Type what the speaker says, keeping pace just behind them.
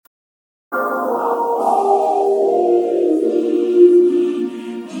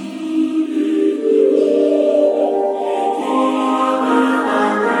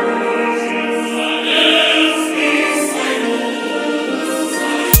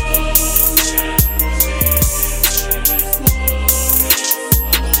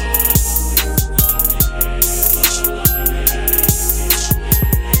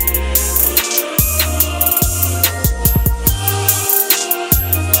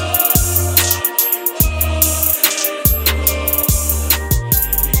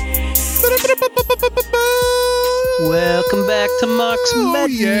Welcome back to Mark's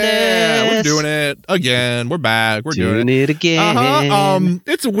Madness. Yeah, we're doing it again. We're back. We're doing it again.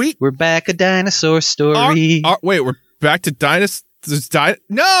 It's a week. We're back. A dinosaur story. Wait, we're back to dinosaurs.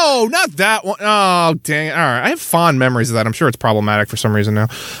 No, not that one. Oh, dang it. All right. I have fond memories of that. I'm sure it's problematic for some reason now.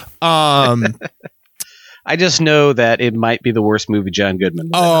 I just know that it might be the worst movie John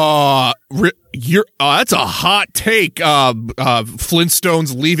Goodman. That's a hot take.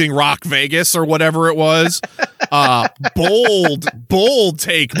 Flintstones leaving Rock Vegas or whatever it was. Bold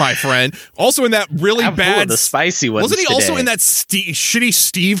take, my friend. Also in that really bad, the spicy ones. Wasn't he also in that shitty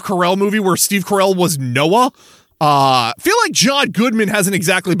Steve Carell movie where Steve Carell was Noah? Feel like John Goodman hasn't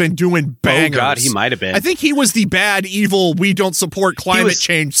exactly been doing bangers. Oh God, he might have been. I think he was the bad, evil, we don't support climate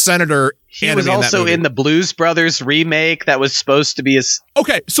change senator. He was also in the Blues Brothers remake that was supposed to be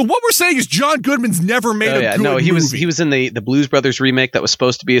Okay, so what we're saying is John Goodman's never made a good movie. He was in the Blues Brothers remake that was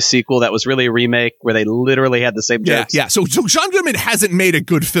supposed to be a sequel that was really a remake where they literally had the same jokes. Yeah. So John Goodman hasn't made a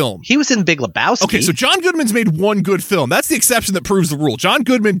good film. He was in Big Lebowski. Okay, so John Goodman's made one good film. That's the exception that proves the rule. John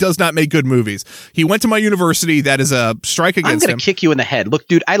Goodman does not make good movies. He went to my university. That is a strike against him. I'm going to kick you in the head. Look,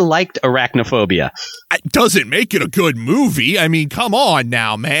 dude, I liked Arachnophobia. It doesn't make it a good movie. I mean, come on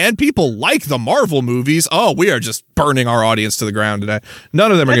now, man. People like the Marvel movies. Oh, we are just burning our audience to the ground today.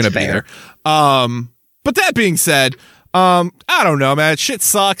 None of them are going to be there. But that being said, I don't know, man. Shit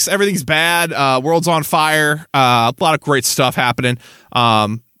sucks. Everything's bad. World's on fire. A lot of great stuff happening.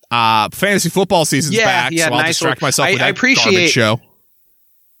 Fantasy football season's back, so I'll distract myself with that garbage show.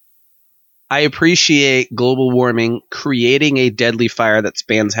 I appreciate global warming creating a deadly fire that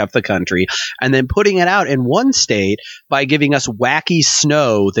spans half the country and then putting it out in one state by giving us wacky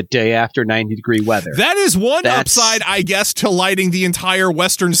snow the day after 90-degree weather. That is one upside, I guess, to lighting the entire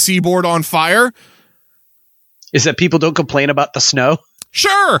western seaboard on fire. Is that people don't complain about the snow?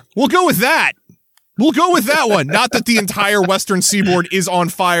 Sure, we'll go with that. We'll go with that one. Not that the entire western seaboard is on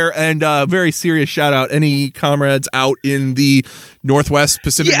fire. And very serious shout out any comrades out in the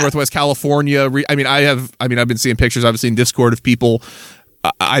Pacific Northwest California. I've been seeing pictures. I've seen Discord of people.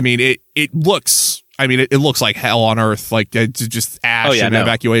 It looks like hell on earth. Like just ash and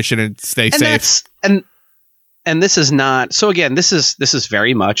evacuation and stay safe. And this is not. So again, this is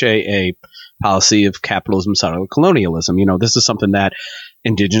very much a policy of capitalism, settler colonialism. You know, this is something that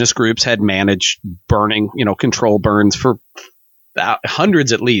indigenous groups had managed burning, control burns for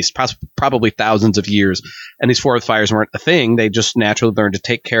hundreds at least, probably thousands of years. And these forest fires weren't a thing. They just naturally learned to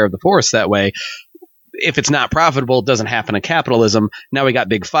take care of the forest that way. If it's not profitable, it doesn't happen in capitalism. Now we got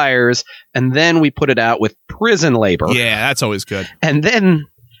big fires, and then we put it out with prison labor. Yeah, that's always good. And then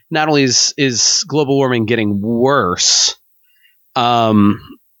not only is global warming getting worse,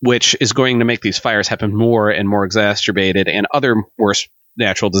 which is going to make these fires happen more and more exacerbated and other worse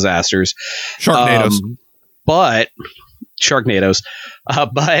natural disasters. Sharknadoes. But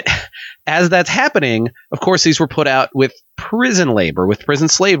as that's happening, of course, these were put out with prison labor, with prison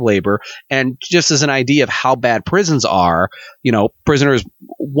slave labor. And just as an idea of how bad prisons are, prisoners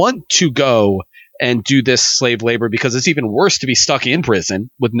want to go and do this slave labor because it's even worse to be stuck in prison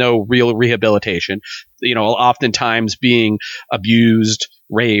with no real rehabilitation, oftentimes being abused,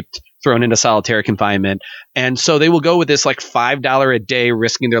 raped, thrown into solitary confinement. And so they will go with this like $5 a day,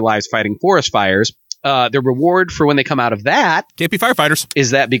 risking their lives fighting forest fires. The reward for when they come out of that can't be firefighters.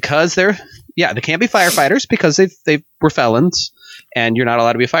 Is that because they can't be firefighters because they were felons, and you're not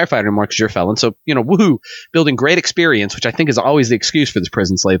allowed to be a firefighter anymore because you're a felon. So, woohoo, building great experience, which I think is always the excuse for this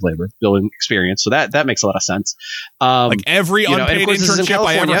prison slave labor, building experience. So that makes a lot of sense. Like every unpaid internship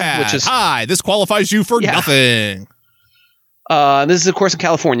I ever had. Hi, this qualifies you for nothing. This is, of course, in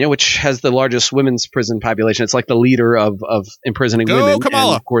California, which has the largest women's prison population. It's like the leader of imprisoning women.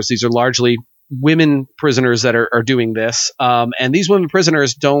 Kamala. And, of course, these are largely women prisoners that are doing this. And these women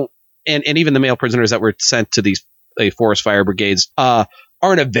prisoners don't, and even the male prisoners that were sent to these forest fire brigades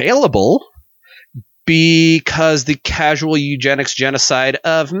aren't available because the casual eugenics genocide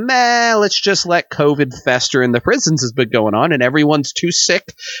of, let's just let COVID fester in the prisons has been going on, and everyone's too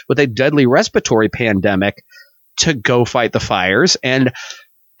sick with a deadly respiratory pandemic to go fight the fires. And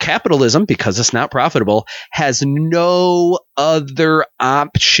capitalism, because it's not profitable, has no other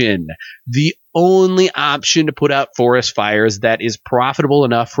option. The only option to put out forest fires that is profitable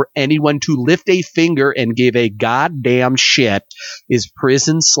enough for anyone to lift a finger and give a goddamn shit is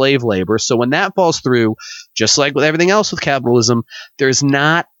prison slave labor. So when that falls through, just like with everything else with capitalism, there's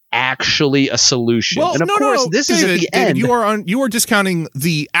not actually a solution. Well, and of course, this David, is at the end. You are discounting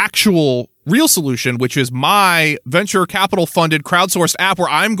the actual Real Solution, which is my venture capital funded crowdsourced app where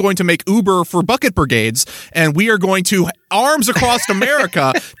I'm going to make Uber for bucket brigades, and we are going to arms across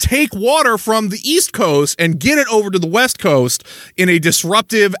America take water from the East Coast and get it over to the West Coast in a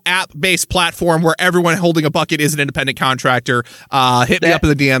disruptive app-based platform where everyone holding a bucket is an independent contractor. Hit me up in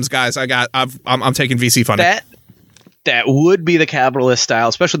the DMs, guys. I'm taking VC funding. That would be the capitalist style,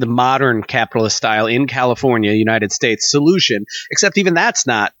 especially the modern capitalist style in California, United States solution, except even that's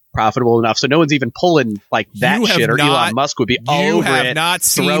not profitable enough, so no one's even pulling like that shit, or Elon Musk would be all over it. You have not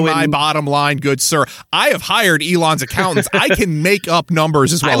seen my bottom line, good sir. I have hired Elon's accountants. I can make up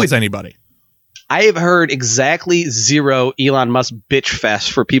numbers as well as anybody. I have heard exactly zero Elon Musk bitch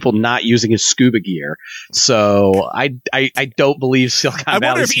fest for people not using his scuba gear. So I don't believe Silicon Valley.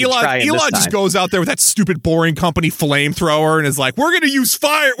 I wonder if Elon just goes out there with that stupid boring company flamethrower and is like, we're going to use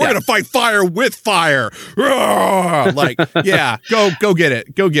fire. We're going to fight fire with fire. Like, yeah, go get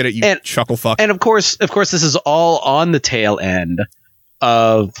it. Go get it, you chuckle fuck. And of course, this is all on the tail end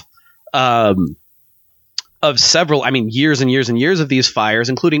of several, years and years and years of these fires,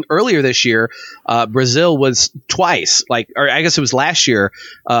 including earlier this year, Brazil was twice, or I guess it was last year,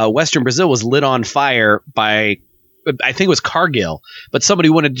 Western Brazil was lit on fire by, I think it was Cargill, but somebody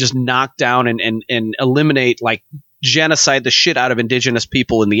wanted to just knock down and eliminate, genocide the shit out of indigenous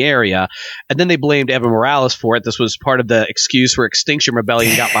people in the area. And then they blamed Evo Morales for it. This was part of the excuse where Extinction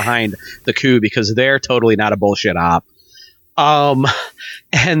Rebellion got behind the coup because they're totally not a bullshit op.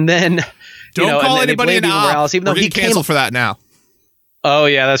 And then... Don't call anybody an op. Morales, even though he canceled for that now. Oh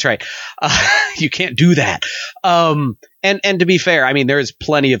yeah, that's right. You can't do that. And to be fair, there's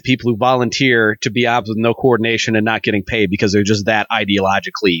plenty of people who volunteer to be ops with no coordination and not getting paid because they're just that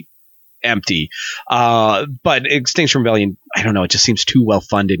ideologically empty. But Extinction Rebellion, I don't know, it just seems too well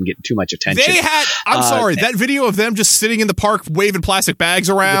funded and getting too much attention. That video of them just sitting in the park waving plastic bags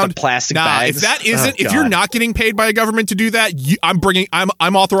around. With the plastic bags. If that isn't, if you're not getting paid by a government to do that,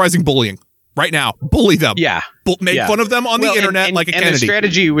 I'm authorizing bullying. Right now, bully them. Yeah, make fun of them on the internet like a Kennedy.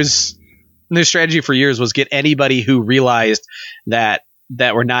 And their strategy for years was get anybody who realized that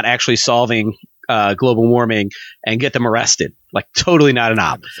we're not actually solving global warming and get them arrested. Totally not an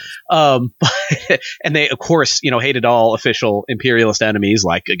op. And they, of course, hated all official imperialist enemies,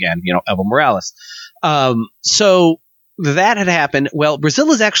 again, Evo Morales. So that had happened. Well,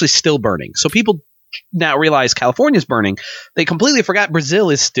 Brazil is actually still burning. So people now realize California's burning. They completely forgot Brazil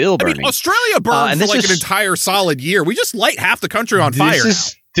is still burning. Australia burned for an entire solid year. We just light half the country on fire.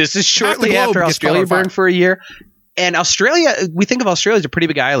 This is shortly after Australia burned for a year. And Australia, we think of Australia as a pretty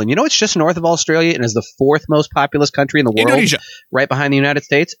big island. It's just north of Australia and is the fourth most populous country in the world. Indonesia. Right behind the United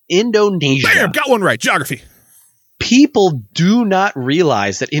States. Indonesia. Bam, got one right. Geography. People do not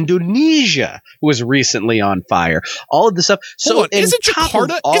realize that Indonesia was recently on fire. All of this stuff. So isn't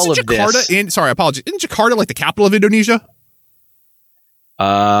Jakarta apologies. Isn't Jakarta the capital of Indonesia?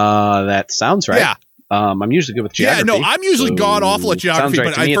 That sounds right. Yeah. I'm usually good with geography. Yeah, no, I'm usually god awful at geography,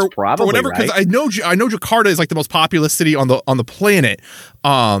 right but for whatever, because I know Jakarta is the most populous city on the planet.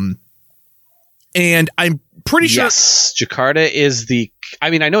 And I'm pretty sure Jakarta is the. I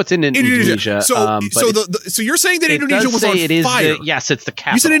know it's in Indonesia. So you're saying that Indonesia was on fire? Yes, it's the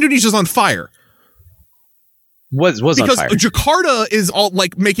capital. You said Indonesia's on fire. Was because on fire. Jakarta is all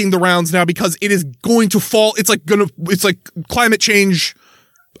making the rounds now because it is going to fall. It's climate change,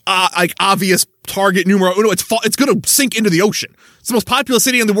 obvious target numero uno. It's going to sink into the ocean. It's the most populous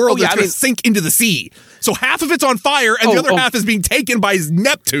city in the world. It's going to sink into the sea. So half of it's on fire, and the other half is being taken by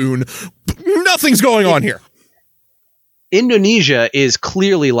Neptune. Nothing's going on here. Indonesia is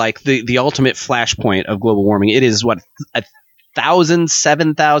clearly the ultimate flashpoint of global warming. It is 1,000,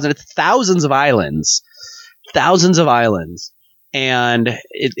 7,000, it's thousands of islands, and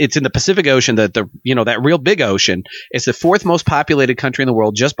it's in the Pacific Ocean. That real big ocean. It's the fourth most populated country in the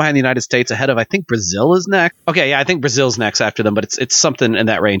world, just behind the United States, ahead of I think Brazil is next. Okay, yeah, I think Brazil's next after them, but it's something in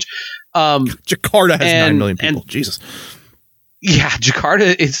that range. Jakarta has 9 million people. Jesus. Yeah,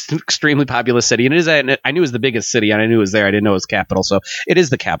 Jakarta is an extremely populous city, and I knew it was the biggest city, and I knew it was there. I didn't know it was capital, so it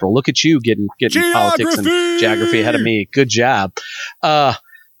is the capital. Look at you getting politics and geography ahead of me. Good job.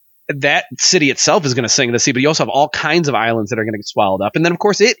 That city itself is going to sink in the sea, but you also have all kinds of islands that are going to get swallowed up, and then of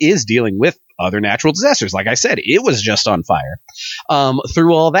course it is dealing with other natural disasters. Like I said, it was just on fire.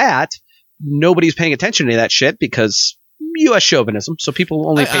 Through all that, nobody's paying attention to that shit because U.S. chauvinism. So people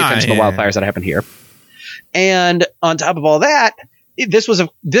only pay attention to the wildfires that happen here. And on top of all that,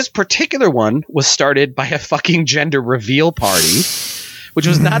 this particular one was started by a fucking gender reveal party, which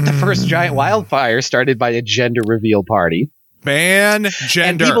was not the first giant wildfire started by a gender reveal party. Ban gender.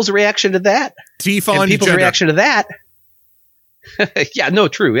 And people's reaction to that. Defund people's gender. reaction to that. Yeah, no,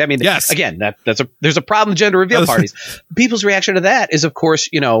 true. I mean, yes. Again, there's a problem with gender reveal parties. People's reaction to that is, of course,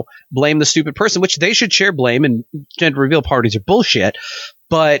 blame the stupid person, which they should share blame, and gender reveal parties are bullshit.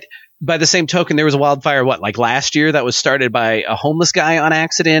 But by the same token, there was a wildfire, like last year, that was started by a homeless guy on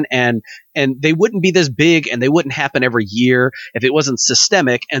accident, and they wouldn't be this big, and they wouldn't happen every year if it wasn't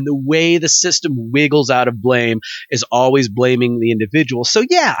systemic. And the way the system wiggles out of blame is always blaming the individual. So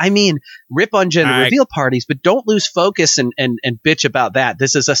yeah, I mean, rip on gender reveal parties, but don't lose focus and bitch about that.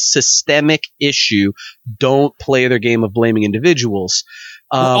 This is a systemic issue. Don't play their game of blaming individuals.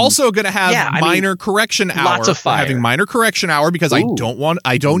 We're also going to have minor correction hour. Lots of fire. We're having minor correction hour because I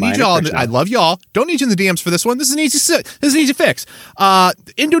don't need y'all. I love y'all. Don't need you in the DMs for this one. This is an easy fix.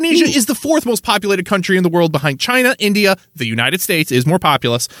 Indonesia is the fourth most populated country in the world behind China, India. The United States is more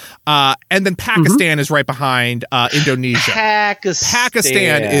populous. And then Pakistan is right behind Indonesia.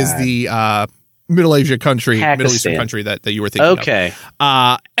 Pakistan is the Middle Asia country, Middle Eastern country that you were thinking of.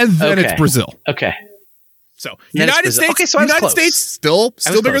 And then it's Brazil. Okay. So United States still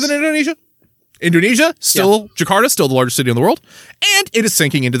bigger than Indonesia. Indonesia still Jakarta, still the largest city in the world, and it is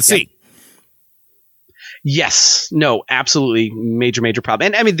sinking into the sea. Yes, no, absolutely, major problem.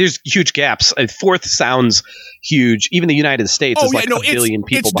 And I mean, there's huge gaps. Fourth sounds huge. Even the United States is a billion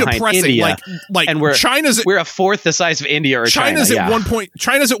people behind depressing. India, and we're a fourth the size of India or China.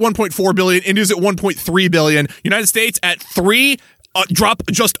 China's at 1.4 billion. India's at 1.3 billion. United States at 3. Drop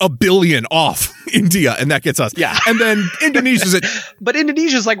just $1 billion off India, and that gets us. Yeah. And then Indonesia's at... But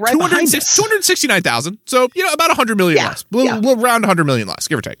Indonesia's right behind us. 269,000. So, about 100 million less. Around 100 million less,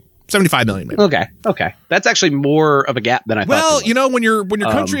 give or take. 75 million maybe. Okay. That's actually more of a gap than I thought. Well, when your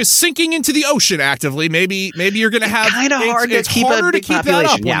country is sinking into the ocean actively, maybe you're going to have... It's kind of hard to keep that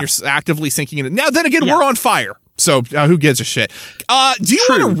up when you're actively sinking in it. Now, then again, we're on fire. So who gives a shit? Do you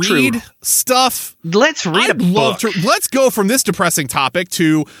want to read stuff? Let's read a book. Let's go from this depressing topic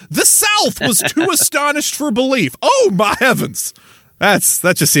to the South was too astonished for belief. Oh my heavens.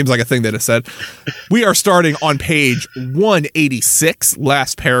 That just seems like a thing that is said. We are starting on page 186,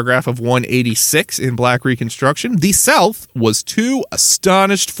 last paragraph of 186 in Black Reconstruction. The South was too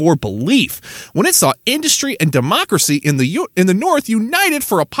astonished for belief when it saw industry and democracy in the North united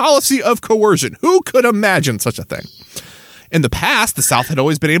for a policy of coercion. Who could imagine such a thing? In the past, the South had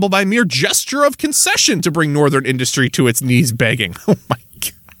always been able by mere gesture of concession to bring Northern industry to its knees begging. Oh my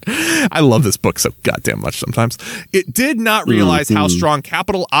God. I love this book so goddamn much sometimes. It did not realize how strong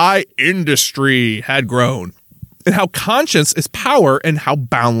capital I industry had grown and how conscious its power and how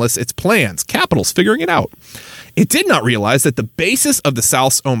boundless its plans. Capital's figuring it out. It did not realize that the basis of the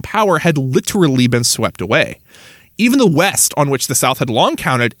South's own power had literally been swept away. Even the West, on which the South had long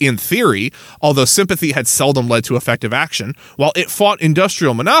counted in theory, although sympathy had seldom led to effective action, while it fought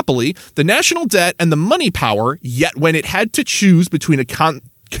industrial monopoly, the national debt, and the money power, yet when it had to choose between a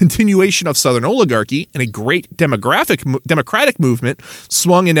continuation of Southern oligarchy and a great democratic movement,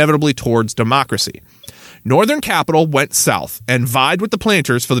 swung inevitably towards democracy. Northern capital went south and vied with the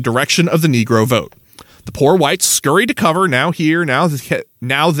planters for the direction of the Negro vote. The poor whites scurried to cover, now here, now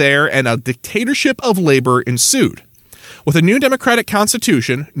there, and a dictatorship of labor ensued. With a new democratic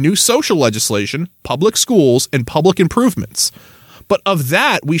constitution, new social legislation, public schools, and public improvements. But of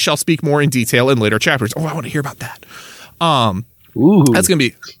that, we shall speak more in detail in later chapters. Oh, I want to hear about that. Ooh, that's gonna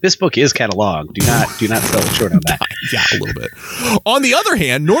be. This book is kind of long. Do not sell it short on that. Yeah, a little bit. On the other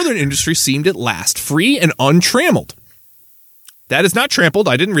hand, Northern industry seemed at last free and untrammeled. That is not trampled.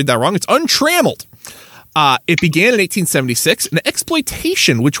 I didn't read that wrong. It's untrammeled. It began in 1876, an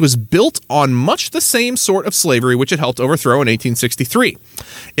exploitation which was built on much the same sort of slavery which it helped overthrow in 1863.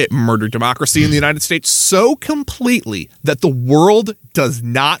 It murdered democracy in the United States so completely that the world does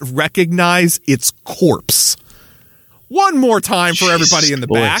not recognize its corpse. One more time for everybody in the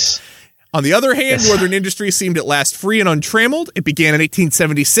back. On the other hand, Northern industry seemed at last free and untrammeled. It began in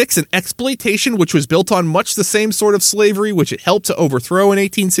 1876, an exploitation which was built on much the same sort of slavery which it helped to overthrow in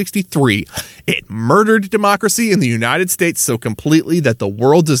 1863. It murdered democracy in the United States so completely that the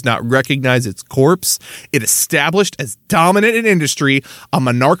world does not recognize its corpse. It established as dominant in industry a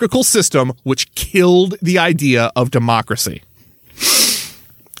monarchical system which killed the idea of democracy.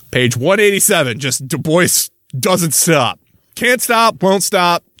 Page 187, just Du Bois doesn't stop. Can't stop, won't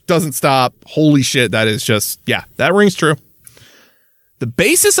stop, doesn't stop. Holy shit, that is just, that rings true. The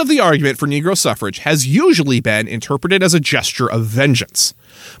basis of the argument for Negro suffrage has usually been interpreted as a gesture of vengeance,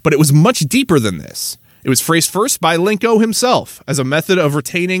 but it was much deeper than this. It was phrased first by Lincoln himself as a method of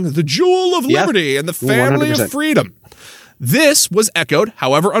retaining the jewel of liberty and the family 100%. Of freedom. This was echoed,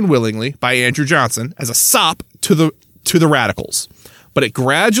 however unwillingly, by Andrew Johnson as a sop to the radicals. but it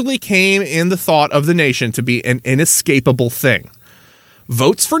gradually came in the thought of the nation to be an inescapable thing.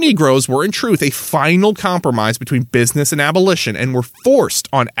 Votes for Negroes were in truth a final compromise between business and abolition, and were forced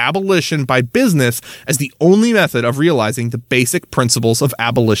on abolition by business as the only method of realizing the basic principles of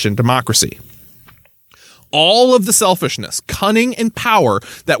abolition democracy. All of the selfishness, cunning, and power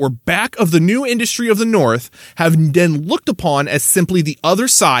that were back of the new industry of the North have been looked upon as simply the other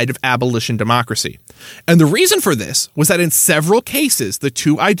side of abolition democracy. And the reason for this was that in several cases, the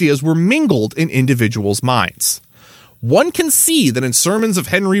two ideas were mingled in individuals' minds. One can see that in sermons of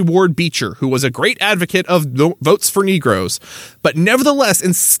Henry Ward Beecher, who was a great advocate of votes for Negroes, but nevertheless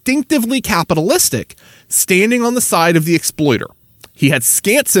instinctively capitalistic, standing on the side of the exploiter. He had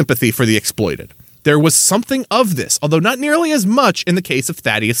scant sympathy for the exploited. There was something of this, although not nearly as much in the case of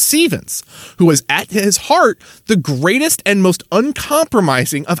Thaddeus Stevens, who was at his heart the greatest and most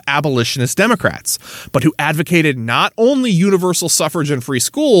uncompromising of abolitionist Democrats, but who advocated not only universal suffrage and free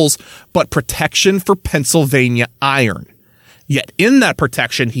schools, but protection for Pennsylvania iron. Yet in that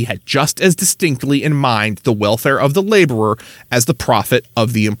protection, he had just as distinctly in mind the welfare of the laborer as the profit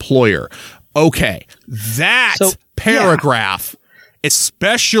of the employer. Okay, that paragraph...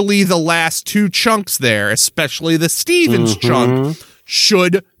 especially the last two chunks there, especially the Stevens chunk,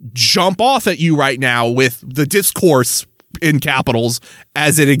 should jump off at you right now with the discourse in capitals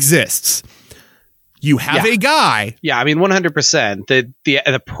as it exists. You have a guy. Yeah, I mean, 100%.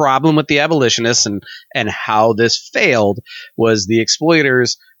 The problem with the abolitionists and how this failed was the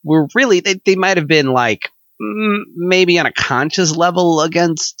exploiters were really, they might have been like, maybe on a conscious level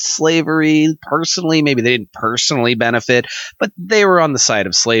against slavery personally. Maybe they didn't personally benefit, but they were on the side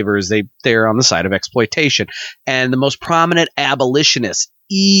of slavers. They're on the side of exploitation. And the most prominent abolitionists,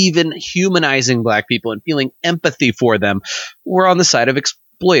 even humanizing black people and feeling empathy for them, were on the side of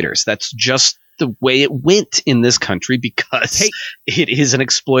exploiters. That's just the way it went in this country because it is an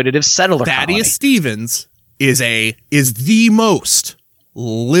exploitative settler colony. Thaddeus Stevens is the most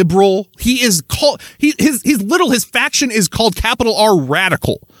liberal. He is called his faction is called capital R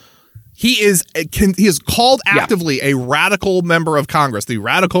radical. He is called actively a radical member of Congress, the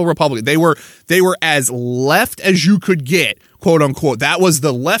Radical Republican. They were as left as you could get, quote unquote. That was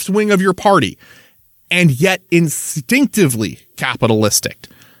the left wing of your party, and yet instinctively capitalistic.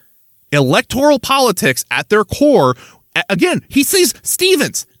 Electoral politics at their core. Again, he says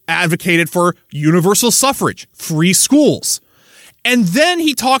Stevens advocated for universal suffrage, free schools. And then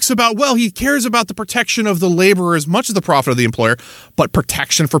he talks about, well, he cares about the protection of the laborer as much as the profit of the employer, but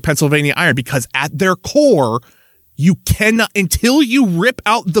protection for Pennsylvania iron, because at their core, you cannot, until you rip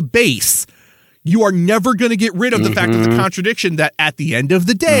out the base, you are never going to get rid of the fact of the contradiction that at the end of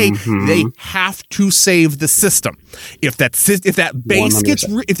the day, they have to save the system. If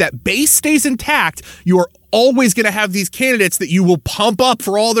that base stays intact, you are always going to have these candidates that you will pump up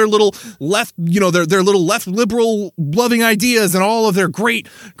for all their little left, their little left liberal loving ideas and all of their great,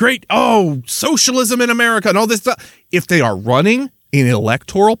 socialism in America and all this stuff. If they are running in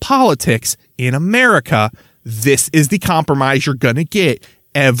electoral politics in America, this is the compromise you're going to get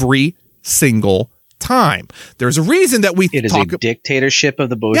every single time. There's a reason that it is a dictatorship of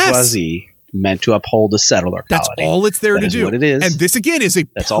the bourgeoisie. Yes. Meant to uphold a settler colony. That's all it's there to do. What it is. And this again is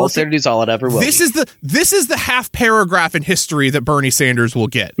all it's there to do. Is all it ever will. This is the half paragraph in history that Bernie Sanders will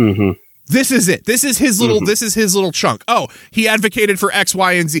get. This is it. This is his little chunk. Oh, he advocated for X,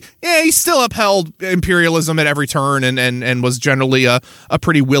 Y, and Z. Yeah, he still upheld imperialism at every turn and was generally a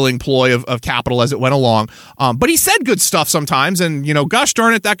pretty willing ploy of capital as it went along. But he said good stuff sometimes, and gosh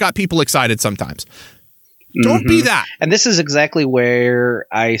darn it, that got people excited sometimes. Don't be that. And this is exactly where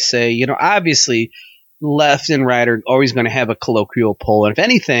I say, obviously left and right are always going to have a colloquial pull. And if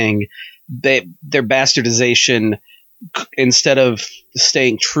anything, their bastardization, instead of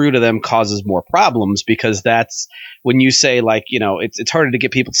staying true to them, causes more problems, because that's when you say, like, it's harder to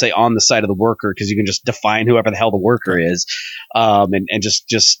get people to say on the side of the worker, because you can just define whoever the hell the worker is, and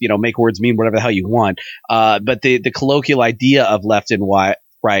just make words mean whatever the hell you want. But the colloquial idea of left and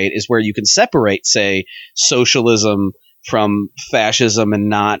right is where you can separate, say, socialism from fascism and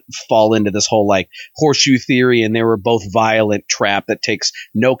not fall into this whole like horseshoe theory and they were both violent trap that takes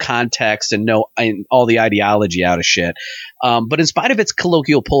no context and all the ideology out of shit. But in spite of its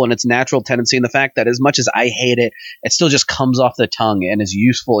colloquial pull and its natural tendency and the fact that as much as I hate it, it still just comes off the tongue and is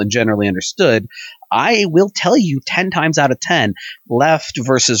useful and generally understood, I will tell you 10 times out of 10, left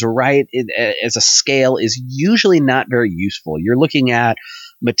versus right as a scale is usually not very useful. You're looking at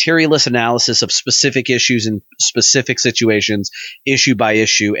materialist analysis of specific issues in specific situations, issue by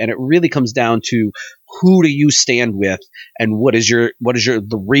issue, and it really comes down to who do you stand with, and what is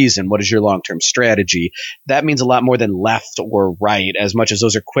the reason? What is your long-term strategy? That means a lot more than left or right, as much as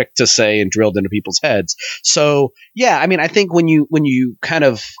those are quick to say and drilled into people's heads. So, yeah, I mean, I think when you kind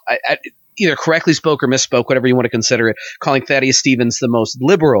of either correctly spoke or misspoke, whatever you want to consider it, calling Thaddeus Stevens the most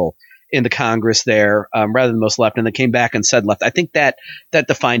liberal in the Congress there, rather than the most left, and then came back and said left. I think that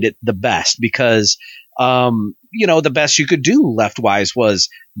defined it the best, because the best you could do left-wise was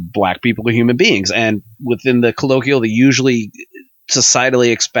black people are human beings. And within the colloquial, the usually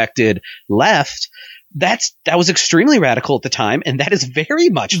societally expected left, that was extremely radical at the time, and that is very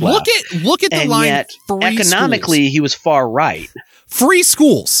much left. Look at the and line. Yet, free economically, schools. he was far right. Free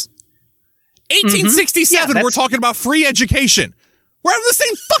schools. 1867, Yeah, we're talking about free education. We're having the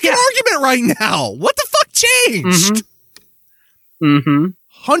same fucking argument right now. What the fuck changed?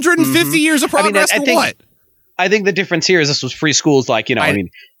 150 years of progress for what? I think the difference here is this was free schools, like, K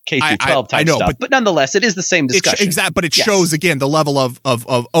through 12 type stuff. But nonetheless, it is the same discussion. But it shows, again, the level of,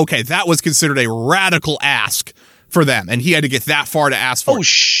 okay, that was considered a radical ask for them, and he had to get that far to ask for it. Oh,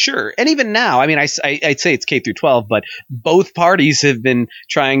 sure. And even now, I mean, I'd say it's K through 12, but both parties have been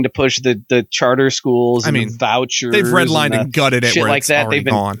trying to push the charter schools and the vouchers. They've redlined and gutted it shit where like it's that. already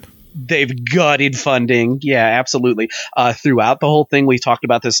gone. They've gutted funding. Yeah, absolutely. Throughout the whole thing, we talked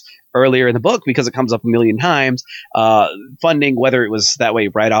about this earlier in the book because it comes up a million times. Funding, whether it was that way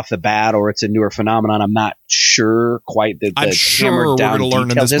right off the bat or it's a newer phenomenon, I'm not sure quite I'm sure we're going to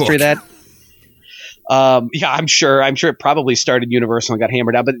learn in this history book. Of that. Yeah, I'm sure it probably started universal and got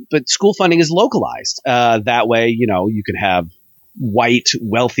hammered out, but school funding is localized. That way, you can have white,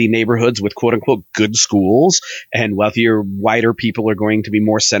 wealthy neighborhoods with quote unquote good schools, and wealthier, whiter people are going to be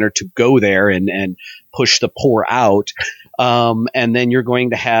more centered to go there and push the poor out. And then you're going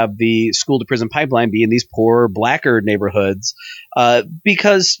to have the school to prison pipeline be in these poor, blacker neighborhoods.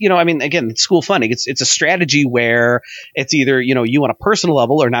 Because, again, school funding, it's a strategy where it's either, you on a personal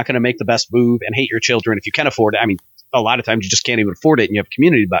level are not going to make the best move and hate your children if you can afford it. I mean, a lot of times you just can't even afford it and you have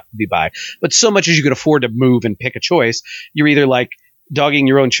community to be by. But so much as you can afford to move and pick a choice, you're either like dogging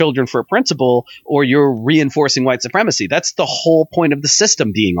your own children for a principle or you're reinforcing white supremacy. That's the whole point of the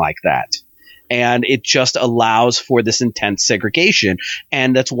system being like that. And it just allows for this intense segregation.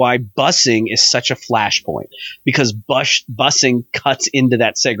 And that's why busing is such a flashpoint, because busing cuts into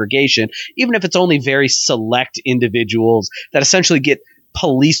that segregation, even if it's only very select individuals that essentially get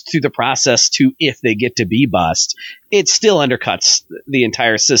policed through the process to if they get to be bused. It still undercuts the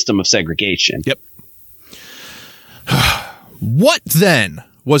entire system of segregation. Yep. What then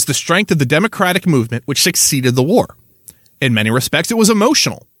was the strength of the democratic movement which succeeded the war? In many respects, it was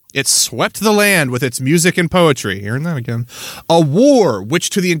emotional. It swept the land with its music and poetry. Hearing that again. A war which,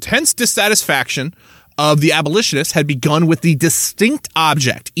 to the intense dissatisfaction of the abolitionists, had begun with the distinct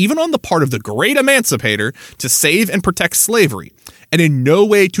object, even on the part of the great emancipator, to save and protect slavery, and in no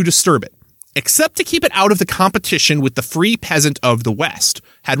way to disturb it, except to keep it out of the competition with the free peasant of the West,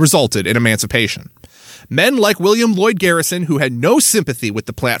 had resulted in emancipation. Men like William Lloyd Garrison, who had no sympathy with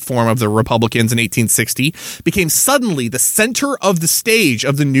the platform of the Republicans in 1860, became suddenly the center of the stage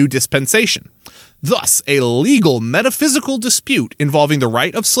of the new dispensation. Thus, a legal metaphysical dispute involving the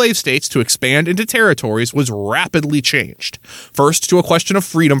right of slave states to expand into territories was rapidly changed. First to a question of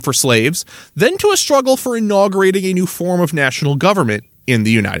freedom for slaves, then to a struggle for inaugurating a new form of national government in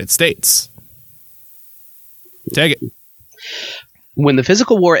the United States. Take it. When the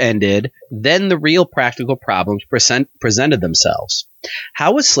physical war ended, then the real practical problems presented themselves.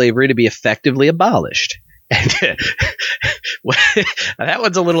 How was slavery to be effectively abolished? That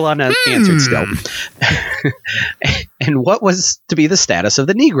one's a little unanswered still. And what was to be the status of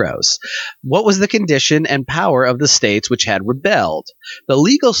the Negroes? What was the condition and power of the states which had rebelled? The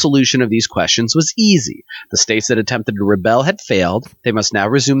legal solution of these questions was easy. The states that attempted to rebel had failed. They must now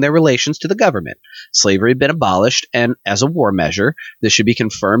resume their relations to the government. Slavery had been abolished, and as a war measure, this should be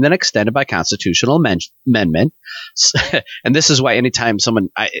confirmed and extended by constitutional amendment. And this is why anytime someone,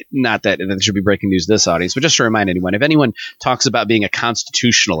 not that it should be breaking news to this audience, but just to remind anyone, if anyone talks about being a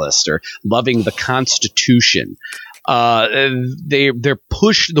constitutionalist or loving the Constitution, they're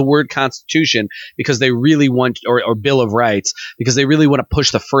push the word Constitution because they really want, or Bill of Rights, because they really want to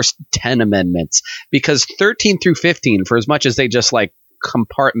push the first 10 amendments, because 13 through 15, for as much as they just like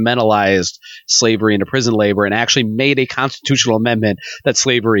compartmentalized slavery into prison labor and actually made a constitutional amendment that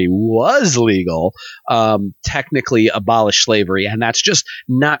slavery was legal, technically abolished slavery. And that's just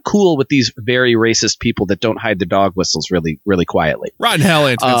not cool with these very racist people that don't hide their dog whistles really, really quietly. Rotten hell,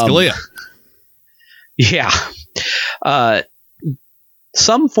 Antonin Scalia. Yeah.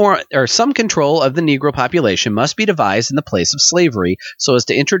 Some control of the Negro population must be devised in the place of slavery so as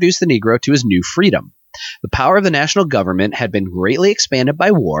to introduce the Negro to his new freedom. The power of the national government had been greatly expanded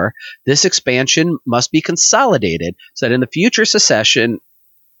by war. This expansion must be consolidated so that in the future secession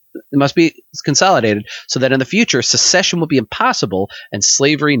will be impossible and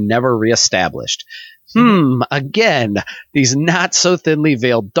slavery never reestablished. Again, these not so thinly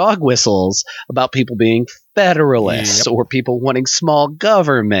veiled dog whistles about people being federalists or people wanting small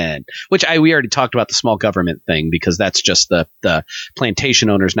government, which we already talked about the small government thing because that's just the plantation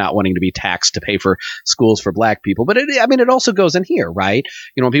owners not wanting to be taxed to pay for schools for black people. But it also goes in here, right?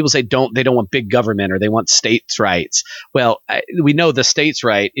 When people say they don't want big government or they want states' rights. Well, we know the states'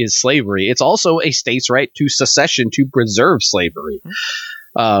 right is slavery. It's also a states' right to secession to preserve slavery.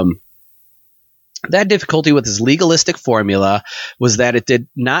 That difficulty with his legalistic formula was that it did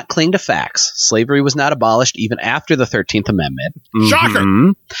not cling to facts. Slavery was not abolished even after the 13th Amendment.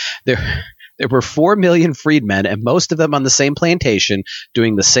 Shocker! There were 4 million freedmen, and most of them on the same plantation,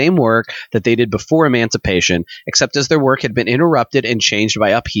 doing the same work that they did before emancipation, except as their work had been interrupted and changed by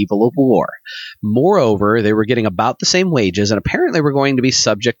upheaval of war. Moreover, they were getting about the same wages, and apparently were going to be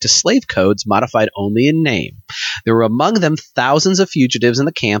subject to slave codes modified only in name. There were among them thousands of fugitives in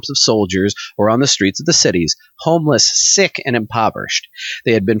the camps of soldiers or on the streets of the cities, homeless, sick, and impoverished.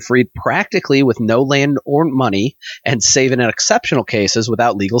 They had been freed practically with no land or money, and save in exceptional cases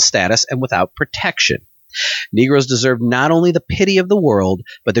without legal status and without protection. Negroes deserved not only the pity of the world,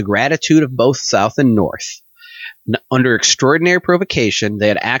 but the gratitude of both South and North. Under extraordinary provocation, they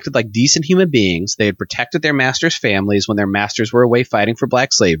had acted like decent human beings. They had protected their masters' families when their masters were away fighting for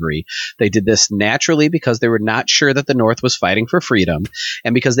black slavery. They did this naturally because they were not sure that the North was fighting for freedom,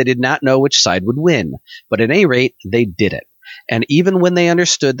 and because they did not know which side would win. But at any rate, they did it. And even when they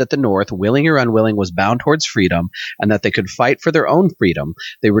understood that the North, willing or unwilling, was bound towards freedom and that they could fight for their own freedom,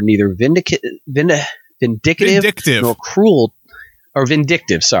 they were neither vindictive nor cruel, or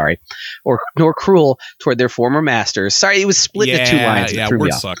vindictive, nor cruel toward their former masters. Sorry, it was split into 2 lines. Yeah,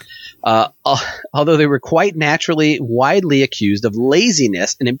 words suck. Although they were quite naturally widely accused of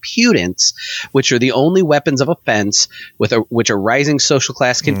laziness and impudence, which are the only weapons of offense which a rising social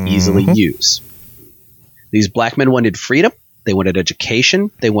class can easily use. These black men wanted freedom, they wanted education,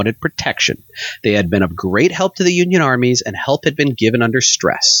 they wanted protection. They had been of great help to the Union armies, and help had been given under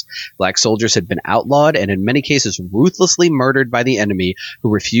stress. Black soldiers had been outlawed and in many cases ruthlessly murdered by the enemy,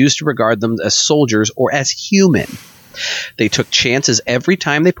 who refused to regard them as soldiers or as human. They took chances every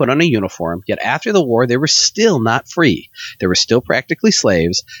time they put on a uniform, yet after the war they were still not free. They were still practically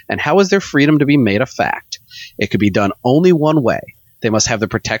slaves, and how was their freedom to be made a fact? It could be done only one way. They must have the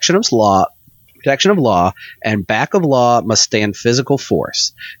protection of law, and back of law must stand physical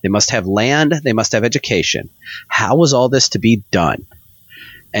force. They must have land, they must have education. How was all this to be done?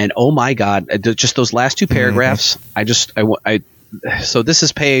 And oh my God, just those last 2 paragraphs, so this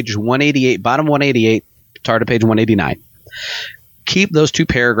is page 188, bottom 188, start to page 189. Keep those 2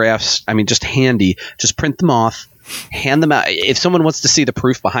 paragraphs, just handy. Just print them off, hand them out. If someone wants to see the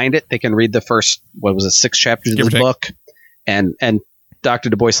proof behind it, they can read the first, 6 chapters of the book, and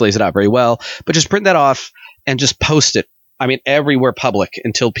Dr. Du Bois lays it out very well, but just print that off and just post it. Everywhere public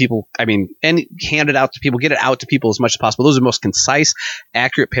until people, and hand it out to people, get it out to people as much as possible. Those are the most concise,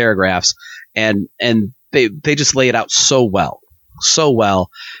 accurate paragraphs. And they just lay it out so well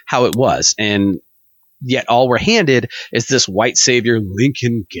how it was. And yet all we're handed is this white savior,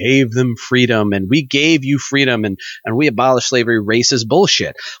 Lincoln gave them freedom and we gave you freedom and we abolished slavery, racist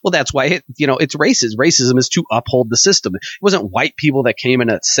bullshit. Well, that's why it's racist. Racism is to uphold the system. It wasn't white people that came in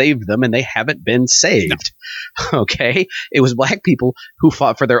and saved them, and they haven't been saved. No. Okay? It was black people who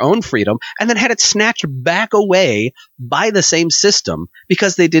fought for their own freedom and then had it snatched back away by the same system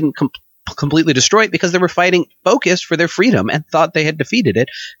because they didn't completely destroy it, because they were fighting focused for their freedom and thought they had defeated it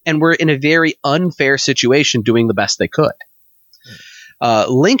and were in a very unfair situation doing the best they could.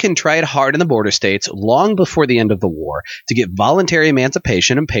 Lincoln tried hard in the border states long before the end of the war to get voluntary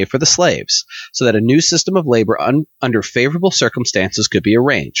emancipation and pay for the slaves so that a new system of labor under favorable circumstances could be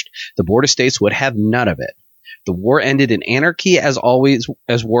arranged. The border states would have none of it. The war ended in anarchy as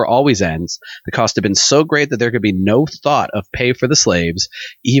war always ends. The cost had been so great that there could be no thought of pay for the slaves,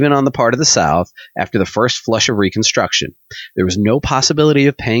 even on the part of the South, after the first flush of Reconstruction. There was no possibility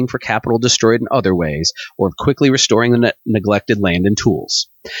of paying for capital destroyed in other ways, or of quickly restoring the neglected land and tools.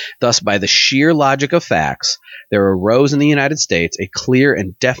 Thus, by the sheer logic of facts, there arose in the United States a clear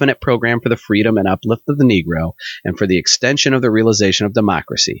and definite program for the freedom and uplift of the Negro and for the extension of the realization of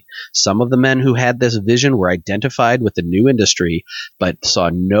democracy. Some of the men who had this vision were identified with the new industry, but saw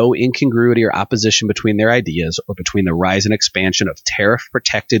no incongruity or opposition between their ideas or between the rise and expansion of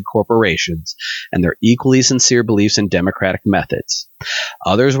tariff-protected corporations and their equally sincere beliefs in democratic methods.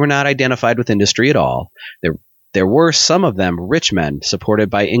 Others were not identified with industry at all. There were some of them rich men supported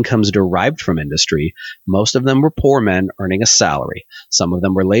by incomes derived from industry. Most of them were poor men earning a salary. Some of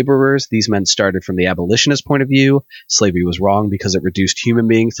them were laborers. These men started from the abolitionist point of view. Slavery was wrong because it reduced human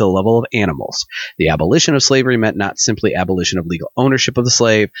beings to the level of animals. The abolition of slavery meant not simply abolition of legal ownership of the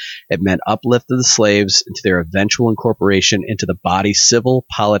slave. It meant uplift of the slaves into their eventual incorporation into the body civil,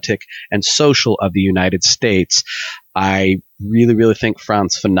 politic, and social of the United States. I really, really think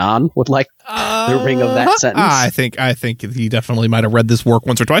Frantz Fanon would like the ring of that sentence. I think he definitely might have read this work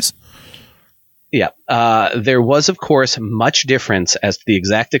once or twice. Yeah. There was, of course, much difference as to the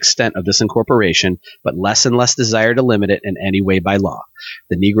exact extent of this incorporation, but less and less desire to limit it in any way by law.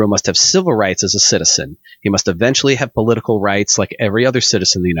 The Negro must have civil rights as a citizen. He must eventually have political rights like every other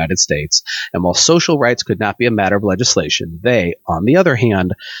citizen of the United States. And while social rights could not be a matter of legislation, they, on the other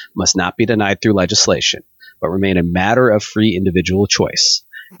hand, must not be denied through legislation, but remain a matter of free individual choice.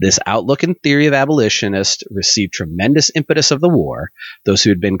 This outlook and theory of abolitionists received tremendous impetus of the war. Those who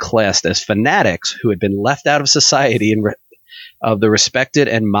had been classed as fanatics, who had been left out of society and of the respected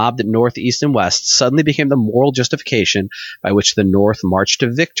and mobbed North, East, and West, suddenly became the moral justification by which the North marched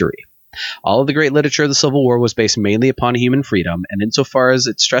to victory. All of the great literature of the Civil War was based mainly upon human freedom, and insofar as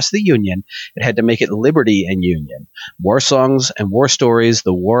it stressed the Union, it had to make it liberty and union. War songs and war stories,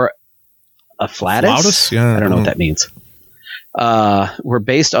 the war afflatus? Yeah, I don't know what that means. Were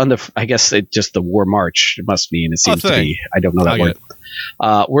based on I guess the war march. It must mean, it seems to be. I don't know that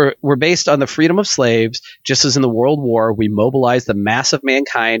word. We're based on the freedom of slaves, just as in the World War, we mobilized the mass of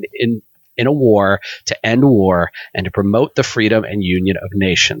mankind in a war to end war and to promote the freedom and union of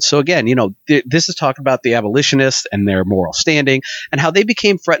nations. So again, this is talking about the abolitionists and their moral standing and how they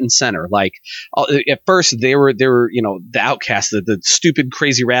became front and center. Like at first they were, the outcasts, the stupid,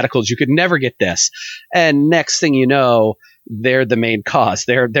 crazy radicals. You could never get this. And next thing you know, they're the main cause.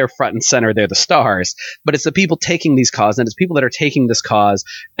 They're front and center. They're the stars. But it's the people taking these causes, and it's people that are taking this cause,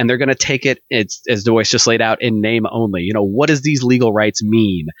 and they're going to take it, as Joyce just laid out, in name only. What does these legal rights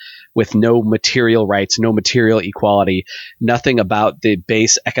mean with no material rights, no material equality, nothing about the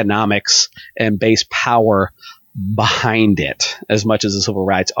base economics and base power behind it as much as the civil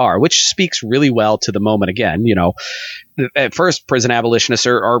rights are, which speaks really well to the moment. Again, at first prison abolitionists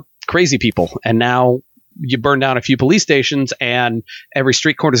are crazy people, and now you burn down a few police stations and every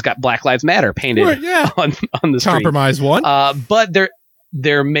street corner's got Black Lives Matter painted on the street. Compromise one. But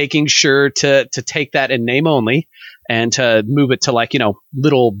they're making sure to take that in name only and to move it to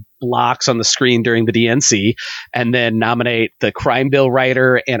little blocks on the screen during the DNC, and then nominate the crime bill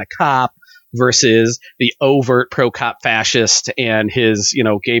writer and a cop versus the overt pro-cop fascist and his,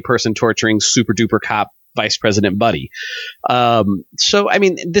 gay person torturing super duper cop Vice President Buddy. So, I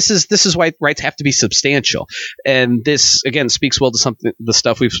mean, this is why rights have to be substantial. And this, again, speaks well to the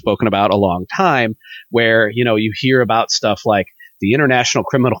stuff we've spoken about a long time, where, you hear about stuff like the International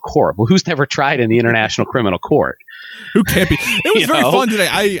Criminal Court. Well, who's never tried in the International Criminal Court? Who can't be? It was very fun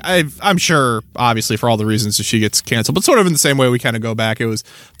today. I'm sure, obviously, for all the reasons that she gets canceled, but sort of in the same way we kind of go back. It was,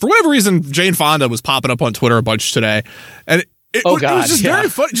 for whatever reason, Jane Fonda was popping up on Twitter a bunch today. And it was just very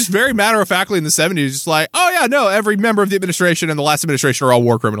fun, just very matter of factly in the 70s, just like, oh yeah, no, every member of the administration and the last administration are all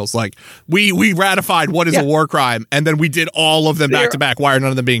war criminals. Like we ratified what is a war crime, and then we did all of them back to back. Why are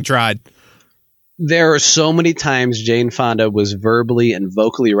none of them being tried? There are so many times Jane Fonda was verbally and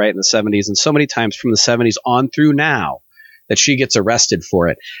vocally right in the 70s, and so many times from the 70s on through now that she gets arrested for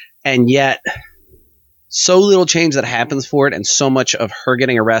it. And yet so little change that happens for it, and so much of her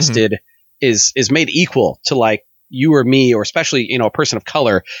getting arrested is made equal to like you or me, or especially, a person of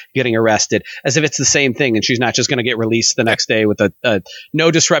color getting arrested, as if it's the same thing. And she's not just going to get released the next day with a no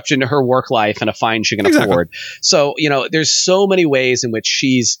disruption to her work life and a fine she can afford. So, there's so many ways in which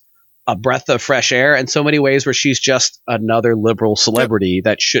she's a breath of fresh air, and so many ways where she's just another liberal celebrity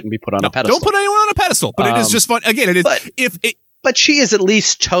that shouldn't be put on a pedestal. Don't put anyone on a pedestal, but it is just fun. Again, it is, but she has at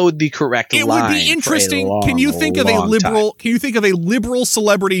least towed the correct line. It would be interesting. Can you think of a liberal? Can you think of a liberal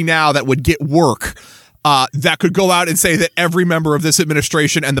celebrity now that would get work? That could go out and say that every member of this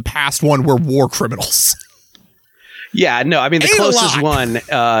administration and the past one were war criminals. Yeah, no, I mean, the closest one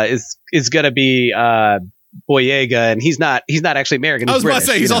is going to be Boyega, and he's not actually American. I was British, about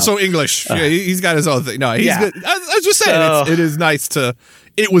to say he's also English. Yeah, he's got his own thing. No, he's good. I was just saying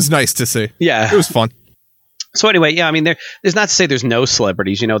it was nice to see. Yeah, it was fun. So anyway, yeah, I mean, there's not to say there's no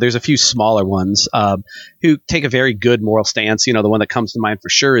celebrities. There's a few smaller ones who take a very good moral stance. The one that comes to mind for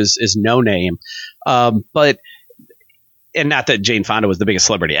sure is No Name, but. And not that Jane Fonda was the biggest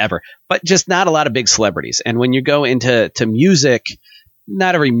celebrity ever, but just not a lot of big celebrities. And when you go into music,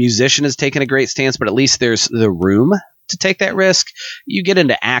 not every musician has taken a great stance, but at least there's the room to take that risk. You get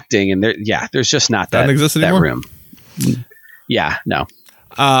into acting, and there's just not that room. Yeah, no.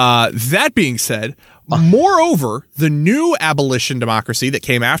 That being said, moreover, the new abolition democracy that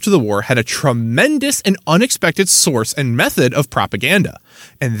came after the war had a tremendous and unexpected source and method of propaganda,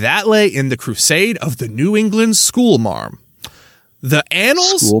 and that lay in the crusade of the New England schoolmarm. The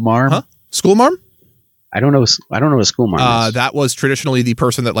annals... Schoolmarm? Huh? Schoolmarm? I don't know what a schoolmarm is. That was traditionally the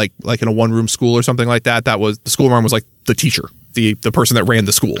person that like in a one-room school or something like that. That was the schoolmarm was like the teacher, the person that ran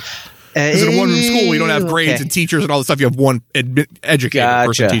the school. Because in a one-room school, you don't have grades and teachers and all the stuff. You have one educated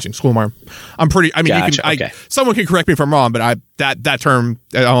person teaching. Schoolmarm. Someone can correct me if I'm wrong, but that term,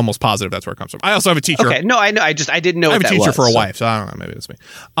 I'm almost positive that's where it comes from. I also have a teacher. Okay, no, I know. I didn't know. I have a teacher for a wife, so I don't know. Maybe that's me.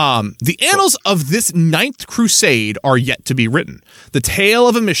 The annals of this ninth crusade are yet to be written. The tale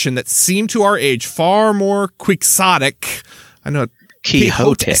of a mission that seemed to our age far more quixotic. I know.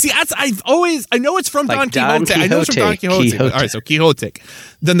 Quixotic. See, I know it's from like Don Quixote. I know it's from Don Quixote. All right, so Quixotic.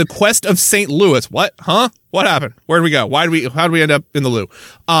 Then the quest of St. Louis. What? Huh? What happened? Where'd we go? How did we end up in the loo?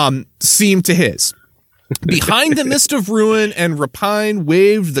 Seemed to his. Behind the mist of ruin and rapine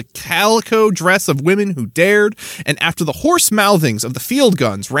waved the calico dress of women who dared, and after the hoarse mouthings of the field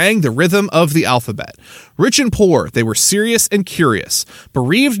guns rang the rhythm of the alphabet. Rich and poor, they were serious and curious.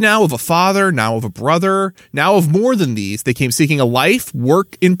 Bereaved now of a father, now of a brother, now of more than these, they came seeking a life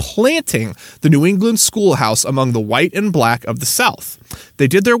work in planting the New England schoolhouse among the white and black of the South. They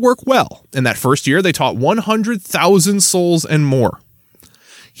did their work well. In that first year, they taught 100,000 souls and more.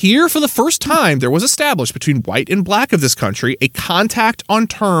 Here, for the first time, there was established between white and black of this country a contact on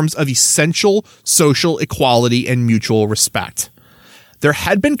terms of essential social equality and mutual respect. There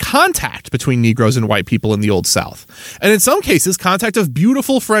had been contact between Negroes and white people in the Old South, and in some cases, contact of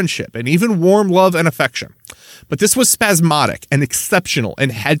beautiful friendship and even warm love and affection. But this was spasmodic and exceptional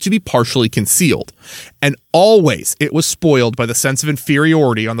and had to be partially concealed. And always it was spoiled by the sense of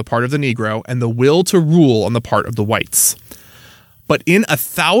inferiority on the part of the Negro and the will to rule on the part of the whites. But in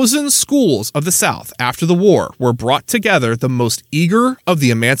 1,000 schools of the South after the war were brought together the most eager of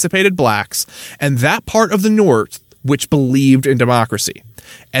the emancipated blacks and that part of the North which believed in democracy.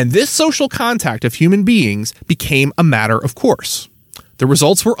 And this social contact of human beings became a matter of course. The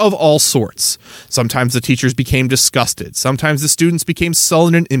results were of all sorts. Sometimes the teachers became disgusted. Sometimes the students became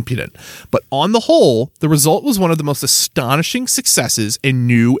sullen and impudent. But on the whole, the result was one of the most astonishing successes in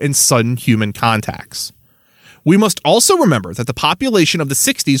new and sudden human contacts. We must also remember that the population of the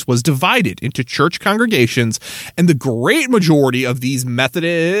 60s was divided into church congregations, and the great majority of these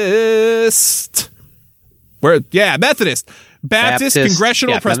Baptist,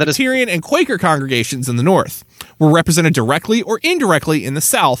 Congressional, Presbyterian, and Quaker congregations in the North were represented directly or indirectly in the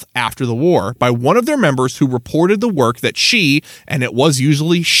South after the war by one of their members who reported the work that she, and it was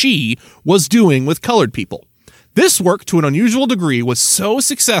usually she, was doing with colored people. This work, to an unusual degree, was so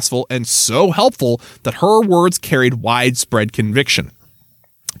successful and so helpful that her words carried widespread conviction.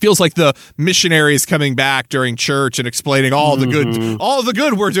 Feels like the missionaries coming back during church and explaining all the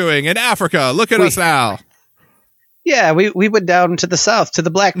good we're doing in Africa. Look at us now. Yeah, we went down to the South to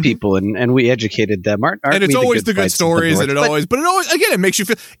the black people and we educated them. Aren't and it's always the good stories, and it always again,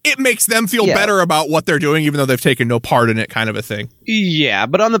 it makes them feel better about what they're doing, even though they've taken no part in it, kind of a thing. Yeah,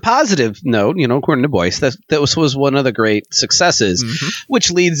 but on the positive note, according to Boyce, that was one of the great successes, which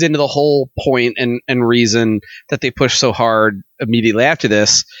leads into the whole point and reason that they pushed so hard immediately after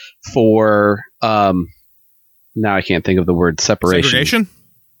this for now I can't think of the word separation.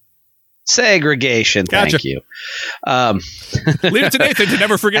 Segregation. Gotcha. Thank you. Leave it to Nathan to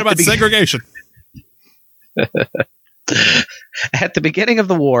never forget about segregation. At the beginning of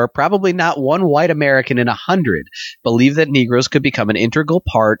the war, probably not one white American in 100 believed that Negroes could become an integral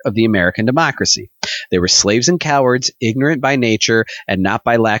part of the American democracy. They were slaves and cowards, ignorant by nature and not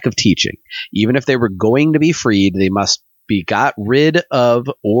by lack of teaching. Even if they were going to be freed, they must be got rid of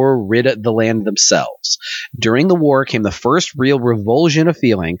or rid of the land themselves. During the war came the first real revulsion of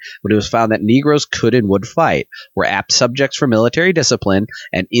feeling when it was found that Negroes could and would fight, were apt subjects for military discipline,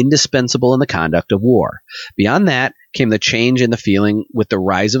 and indispensable in the conduct of war. Beyond that came the change in the feeling with the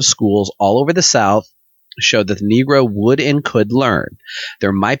rise of schools all over the South showed that the Negro would and could learn.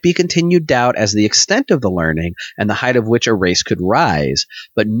 There might be continued doubt as the extent of the learning and the height of which a race could rise,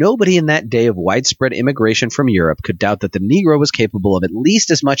 but nobody in that day of widespread immigration from Europe could doubt that the Negro was capable of at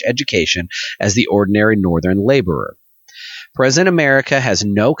least as much education as the ordinary northern laborer. Present America has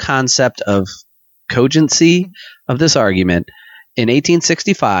no concept of cogency of this argument. In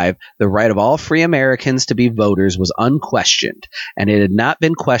 1865, the right of all free Americans to be voters was unquestioned, and it had not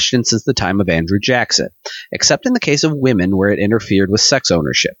been questioned since the time of Andrew Jackson, except in the case of women where it interfered with sex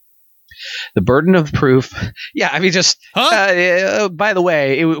ownership. The burden of proof. Yeah, I mean, just by the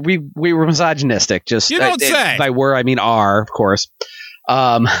way, we were misogynistic. Just you don't say. By were, I mean are, of course.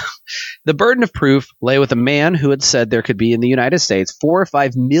 The burden of proof lay with a man who had said there could be in the United States 4 or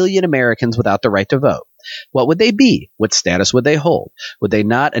 5 million Americans without the right to vote. What would they be? What status would they hold? Would they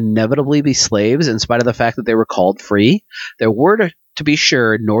not inevitably be slaves in spite of the fact that they were called free? There were, to be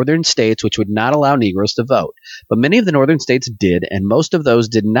sure, northern states which would not allow Negroes to vote, but many of the northern states did, and most of those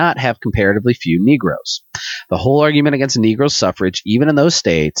did not have comparatively few Negroes. The whole argument against Negro suffrage, even in those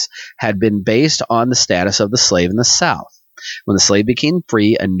states, had been based on the status of the slave in the South. When the slave became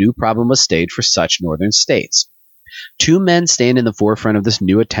free, a new problem was staged for such northern states. 2 men stand in the forefront of this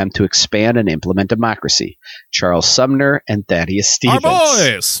new attempt to expand and implement democracy: Charles Sumner and Thaddeus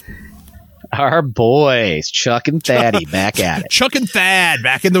Stevens. Our boys, Chuck and Thaddy, back at it. Chuck and Thad,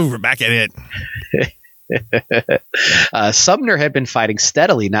 back at it. Sumner had been fighting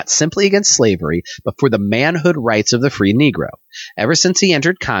steadily, not simply against slavery, but for the manhood rights of the free Negro. Ever since he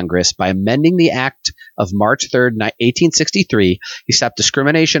entered Congress, by amending the Act of March 3rd, 1863, he stopped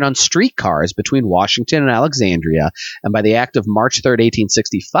discrimination on streetcars between Washington and Alexandria, and by the Act of March 3rd,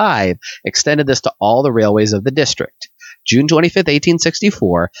 1865, extended this to all the railways of the district. June 25th,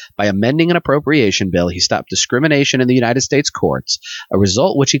 1864, by amending an appropriation bill, he stopped discrimination in the United States courts, a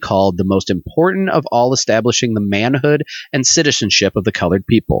result which he called the most important of all establishing the manhood and citizenship of the colored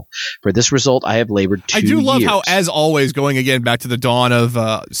people. For this result, I have labored 2 years. I do love how, as always, going again back to the dawn of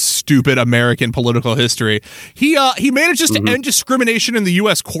stupid American political history, he manages to end discrimination in the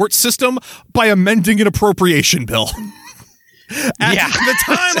U.S. court system by amending an appropriation bill. The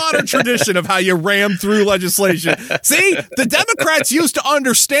time-honored tradition of how you ram through legislation. See, the Democrats used to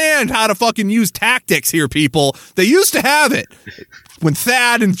understand how to fucking use tactics here, people. They used to have it when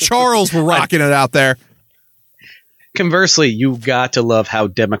Thad and Charles were rocking it out there. Conversely, you've got to love how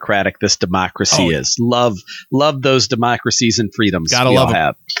democratic this democracy is. Love those democracies and freedoms. Gotta love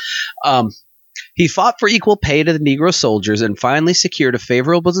have. He fought for equal pay to the Negro soldiers and finally secured a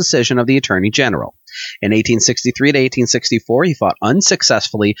favorable decision of the Attorney General. In 1863 to 1864, he fought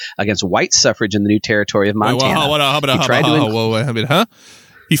unsuccessfully against white suffrage in the new territory of Montana.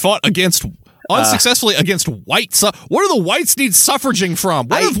 He fought unsuccessfully against white. What do the whites need suffraging from?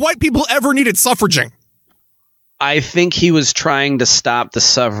 What have white people ever needed suffraging? I think he was trying to stop the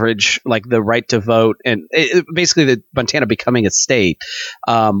suffrage, like the right to vote, and basically the Montana becoming a state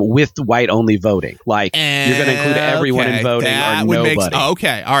with white-only voting. Like, you're going to include everyone in voting or nobody.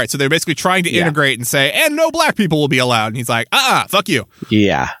 Okay, all right. So they're basically trying to integrate and say, and no black people will be allowed. And he's like, fuck you.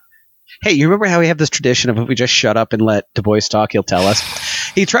 Yeah. Hey, you remember how we have this tradition of if we just shut up and let Du Bois talk, he'll tell us?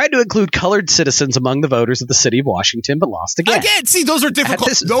 He tried to include colored citizens among the voters of the city of Washington, but lost again. Again, see, those are different.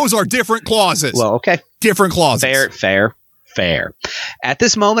 Those are different clauses. Well, okay. Different clauses. Fair. At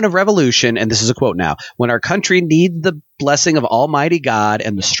this moment of revolution, and this is a quote now, when our country needs the blessing of Almighty God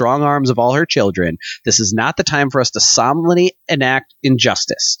and the strong arms of all her children, this is not the time for us to solemnly enact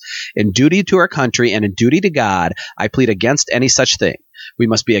injustice. In duty to our country and in duty to God, I plead against any such thing. We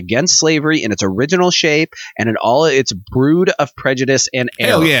must be against slavery in its original shape and in all its brood of prejudice and error.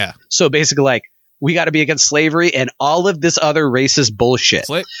 Hell yeah. So basically, like, we got to be against slavery and all of this other racist bullshit.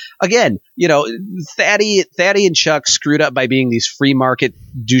 Again, Thaddy and Chuck screwed up by being these free market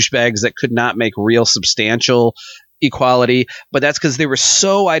douchebags that could not make real substantial equality, but that's because they were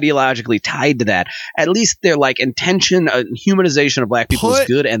so ideologically tied to that. At least their intention, humanization of black people is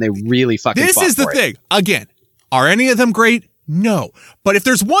good, and they really fucking fought for it. This is the thing. Again, are any of them great? No. But if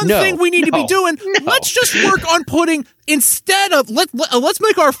there's one thing we need to be doing, let's just work on putting, instead of, let's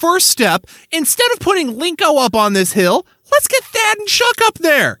make our first step, instead of putting Linko up on this hill, let's get Thad and Chuck up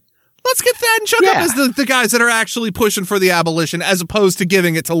there. Let's get Thad and Chuck up as the guys that are actually pushing for the abolition as opposed to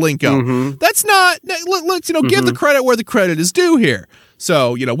giving it to Linko. Mm-hmm. That's not, let's, give the credit where the credit is due here.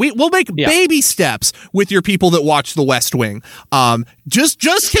 So, we'll make baby steps with your people that watch The West Wing. Just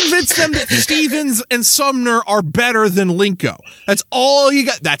convince them that Stevens and Sumner are better than Linko. That's all you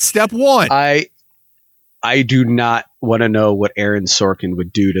got. That's step one. I do not want to know what Aaron Sorkin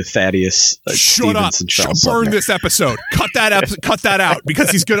would do to Thaddeus Shut up. Stevens and Charles Burn Sumner. this episode. Cut that out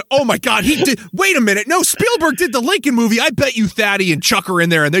because he's going to, oh my God, he did. Wait a minute. No, Spielberg did the Lincoln movie. I bet you Thaddy and Chuck are in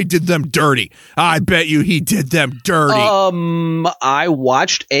there and they did them dirty. I bet you he did them dirty. I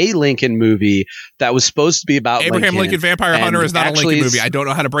watched a Lincoln movie that was supposed to be about Abraham Lincoln Vampire Hunter is not a Lincoln movie. I don't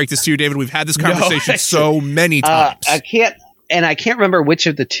know how to break this to you, David. We've had this conversation so many times. I can't remember which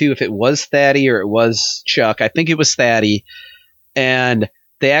of the two, if it was Thaddy or it was Chuck. I think it was Thaddy. And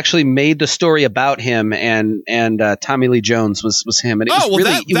they actually made the story about him, and Tommy Lee Jones was him. And it was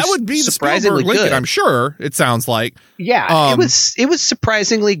really, that would be the surprisingly Spielberg Lincoln, good. I'm sure. It sounds like. Yeah, it was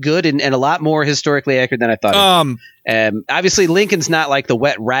surprisingly good and a lot more historically accurate than I thought. Obviously, Lincoln's not like the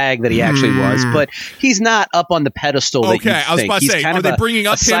wet rag that he actually was, but he's not up on the pedestal that you think. I was about to say, kind are of they bringing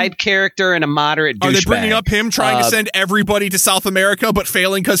up a side character and a moderate douchebag. Are they bringing up him trying to send everybody to South America, but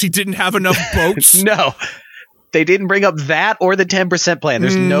failing because he didn't have enough boats? No. They didn't bring up that or the 10% plan.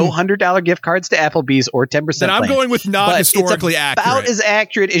 There's no $100 gift cards to Applebee's or 10% plan. And I'm going with not historically accurate. About as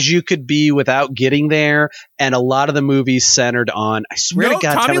accurate as you could be without getting there. And a lot of the movies centered on, I swear to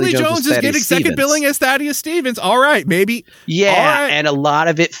God, Tommy Lee Jones is getting second billing as Thaddeus Stevens. All right, maybe. Yeah, and a lot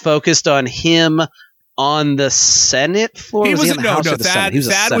of it focused on him on the Senate floor. He was in the House or the Senate? He was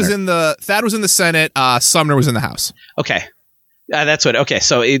Thad was in the Senate. Sumner was in the House. Okay. That's what. Okay,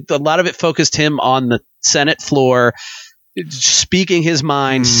 so a lot of it focused him on the Senate floor, speaking his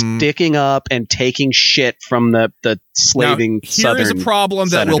mind, sticking up, and taking shit from the slaving Southern Here is a problem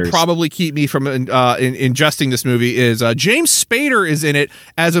senators. That will probably keep me from ingesting this movie is James Spader is in it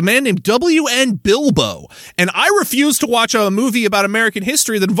as a man named W.N. Bilbo. And I refuse to watch a movie about American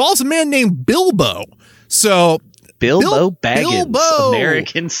history that involves a man named Bilbo. So... Bilbo Baggins,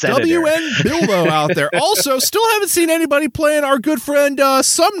 American senator. W.N. Bilbo out there. Also, still haven't seen anybody playing our good friend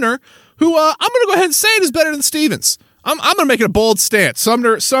Sumner, who I'm going to go ahead and say it is better than Stevens. I'm going to make it a bold stance.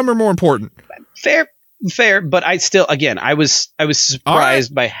 Sumner more important. Fair, but I still, again, I was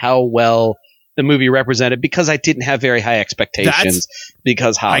surprised by how well the movie represented because I didn't have very high expectations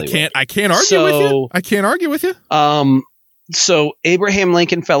because Hollywood. I can't argue with you. I can't argue with you. So Abraham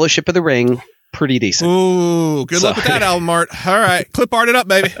Lincoln Fellowship of the Ring. Pretty decent. Ooh, good luck with that, album art. All right, clip art it up,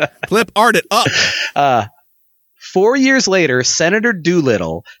 baby. Clip art it up. 4 years later, Senator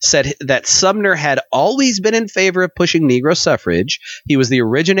Doolittle said that Sumner had always been in favor of pushing Negro suffrage. He was the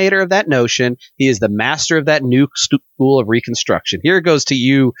originator of that notion. He is the master of that new school of Reconstruction. Here it goes to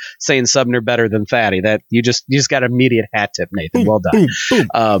you saying Sumner better than Thaddy. That you just got an immediate hat tip, Nathan. Well done.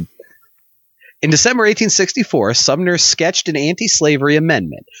 Boom. In December 1864, Sumner sketched an anti-slavery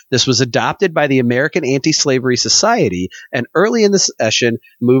amendment. This was adopted by the American Anti-Slavery Society and early in the session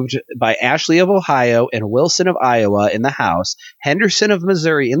moved by Ashley of Ohio and Wilson of Iowa in the House, Henderson of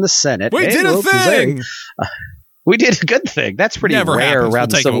Missouri in the Senate. We did a thing! We did a good thing. That's pretty rare around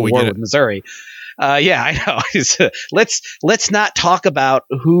the Civil War with Missouri. Yeah, I know. Let's not talk about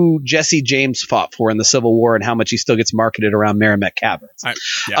who Jesse James fought for in the Civil War and how much he still gets marketed around Merrimack Caverns.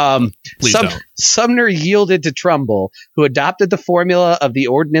 Please don't. Sumner yielded to Trumbull, who adopted the formula of the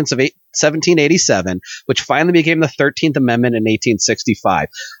Ordinance of 1787, which finally became the 13th Amendment in 1865.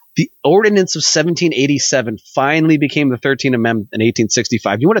 The Ordinance of 1787 finally became the 13th Amendment in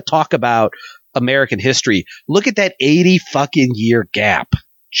 1865. You want to talk about American history? Look at that 80 fucking year gap.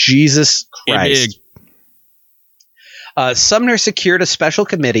 Jesus Christ. Sumner secured a special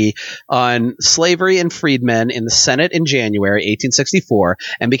committee on slavery and freedmen in the Senate in January 1864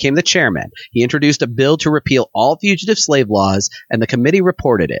 and became the chairman. He introduced a bill to repeal all fugitive slave laws, and the committee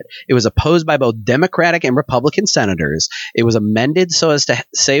reported it. It was opposed by both Democratic and Republican senators. It was amended so as to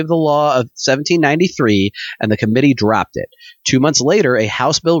save the law of 1793, and the committee dropped it. 2 months later, a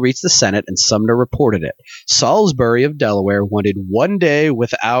House bill reached the Senate, and Sumner reported it. Salisbury of Delaware wanted 1 day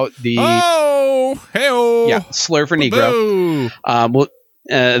without the slur for Negro.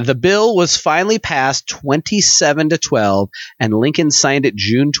 The bill was finally passed 27-12, and Lincoln signed it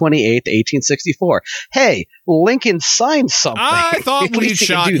June 28th, 1864. Hey, Lincoln signed something. I thought we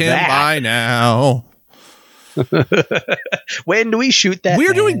shot him by now. When do we shoot that?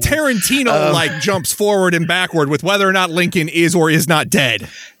 We're doing Tarantino jumps forward and backward with whether or not Lincoln is or is not dead.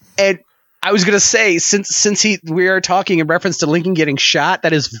 And I was going to say, since we are talking in reference to Lincoln getting shot,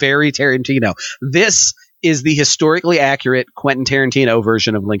 that is very Tarantino. This is the historically accurate Quentin Tarantino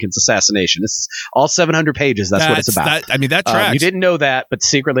version of Lincoln's assassination. It's all 700 pages. That's what it's about. That tracks. You didn't know that, but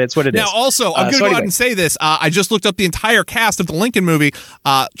secretly that's what it is. Now, also, I'm going to go out and say this. I just looked up the entire cast of the Lincoln movie.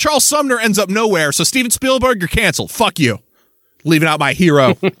 Charles Sumner ends up nowhere, so Steven Spielberg, you're canceled. Fuck you. Leaving out my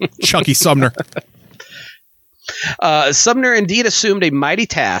hero, Chucky Sumner. Sumner indeed assumed a mighty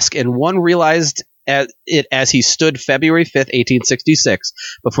task and one realized as he stood February 5th, 1866,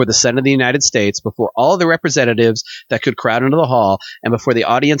 before the Senate of the United States, before all of the representatives that could crowd into the hall, and before the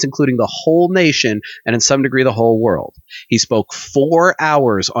audience, including the whole nation and in some degree the whole world. He spoke 4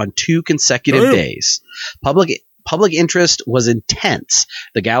 hours on 2 consecutive days. Public interest was intense.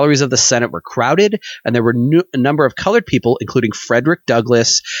 The galleries of the Senate were crowded, and there were a number of colored people, including Frederick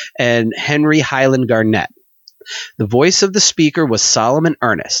Douglass and Henry Highland Garnett. The voice of the speaker was solemn and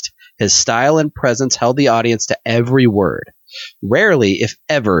earnest. His style and presence held the audience to every word. Rarely, if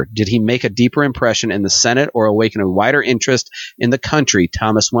ever, did he make a deeper impression in the Senate or awaken a wider interest in the country.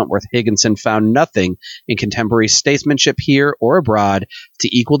 Thomas Wentworth Higginson found nothing in contemporary statesmanship here or abroad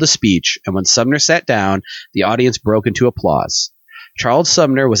to equal the speech, and when Sumner sat down, the audience broke into applause. Charles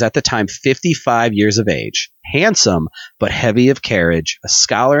Sumner was at the time 55 years of age, handsome but heavy of carriage, a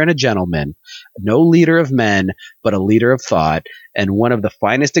scholar and a gentleman, no leader of men but a leader of thought, and one of the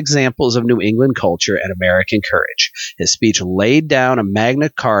finest examples of New England culture and American courage. His speech laid down a Magna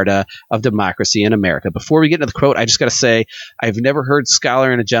Carta of democracy in America. Before we get into the quote, I just got to say, I've never heard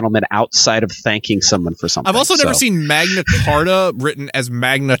scholar and a gentleman outside of thanking someone for something. I've also never seen Magna Carta written as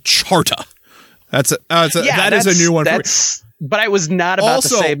Magna Charta. That is a new one for me. But I was not about to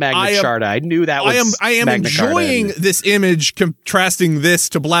say Magna Charta. I knew that was I am Magna enjoying Carta. this image, contrasting this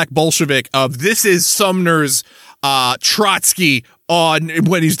to Black Bolshevik of this is Sumner's Trotsky on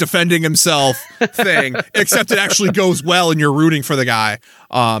when he's defending himself thing, except it actually goes well and you're rooting for the guy.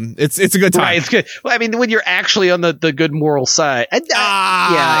 It's a good time. Right, it's good. Well, I mean, when you're actually on the good moral side.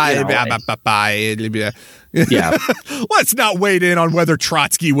 Yeah. Let's not wade in on whether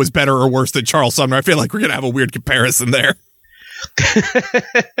Trotsky was better or worse than Charles Sumner. I feel like we're going to have a weird comparison there.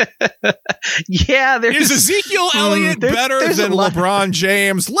 Yeah, is Ezekiel Elliott better than LeBron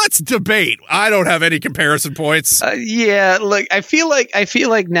James? Let's debate. I don't have any comparison points. Yeah, look, I feel like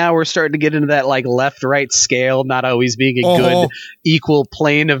now we're starting to get into that like left-right scale, not always being a good equal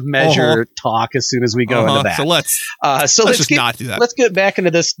plane of measure talk. As soon as we go into that, so let's just not do that. Let's get back into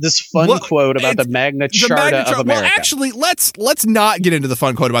this fun quote about the Magna Charta of America. Well, actually, let's not get into the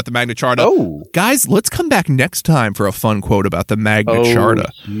fun quote about the Magna Charta. Oh, guys, let's come back next time for a fun quote about the Magna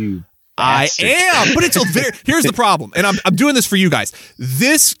Charta. I am, but here's the problem, and I'm doing this for you guys.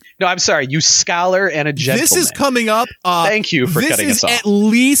 No, I'm sorry, you scholar and a gentleman. This is coming up. Thank you for cutting us off. This is at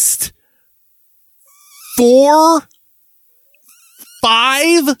least 4,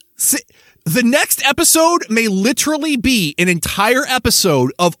 5, 6. The next episode may literally be an entire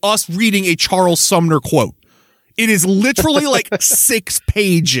episode of us reading a Charles Sumner quote. It is literally like 6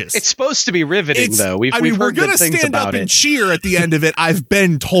 pages. It's supposed to be riveting, though. We're going to stand up and cheer at the end of it, I've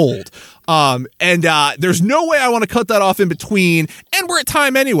been told. And there's no way I want to cut that off in between. And we're at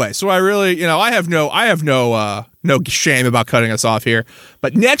time anyway. So I really, I have no shame about cutting us off here.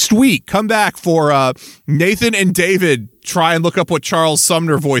 But next week, come back for Nathan and David try and look up what Charles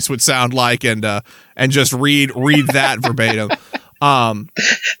Sumner voice would sound like and just read that verbatim.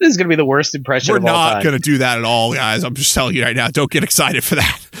 This is going to be the worst impression of all time. We're not going to do that at all, guys. I'm just telling you right now. Don't get excited for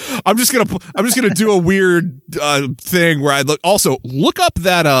that. I'm just going to do a weird thing where I look up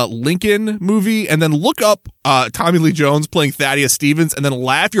that Lincoln movie and then look up Tommy Lee Jones playing Thaddeus Stevens and then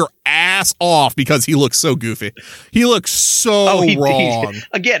laugh your ass off because he looks so goofy. He looks so wrong.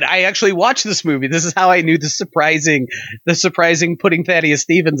 Again, I actually watched this movie. This is how I knew the surprising putting Thaddeus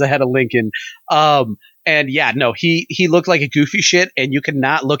Stevens ahead of Lincoln. And yeah, no, he looked like a goofy shit, and you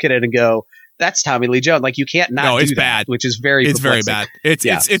cannot look at it and go, that's Tommy Lee Jones. Like, you can't not do that, bad. Which is very very bad.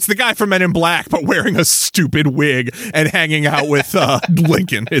 It's the guy from Men in Black, but wearing a stupid wig and hanging out with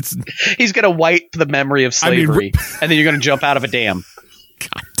Lincoln. He's going to wipe the memory of slavery, and then you're going to jump out of a dam.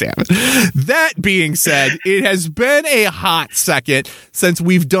 God damn it. That being said, it has been a hot second since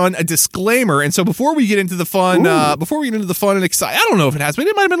we've done a disclaimer. And so before we get into the fun, and exciting, I don't know if it has been.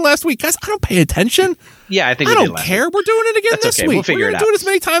 It might have been last week. Guys, I don't pay attention. Yeah, I think I don't care. We're doing it again this week. We'll figure it out. We're going to do it as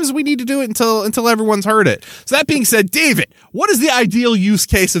many times as we need to do it until everyone's heard it. So that being said, David, what is the ideal use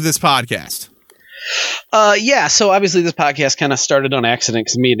case of this podcast? Yeah, so obviously this podcast kind of started on accident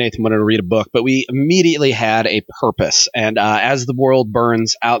because me and Nathan wanted to read a book, but we immediately had a purpose. And as the world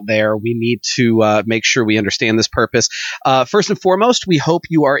burns out there, we need to make sure we understand this purpose. First and foremost, we hope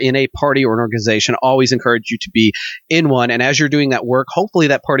you are in a party or an organization. Always encourage you to be in one. And as you're doing that work, hopefully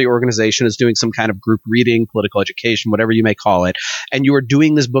that party or organization is doing some kind of group reading, political education, whatever you may call it. And you are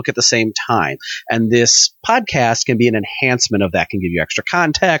doing this book at the same time. And this podcast can be an enhancement of that, can give you extra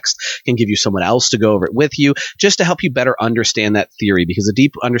context, can give you someone else to go over it with you, just to help you better understand that theory, because a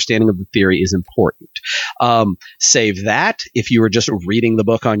deep understanding of the theory is important. Save that if you were just reading the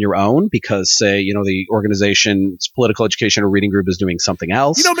book on your own, because say, the organization's political education or reading group is doing something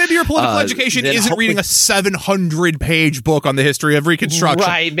else. Maybe your political education isn't reading a 700-page book on the history of Reconstruction.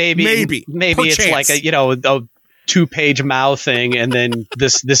 Right. Maybe it's like a 2-page Mao thing, and then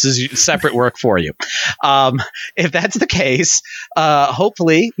this is separate work for you. If that's the case,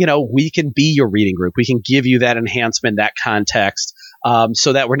 hopefully, we can be your reading group. We can give you that enhancement, that context,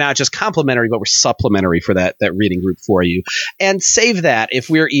 so that we're not just complimentary, but we're supplementary for that reading group for you. And save that if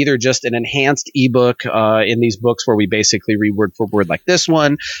we're either just an enhanced ebook in these books where we basically read word for word like this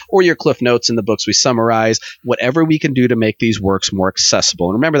one, or your Cliff Notes in the books we summarize, whatever we can do to make these works more accessible.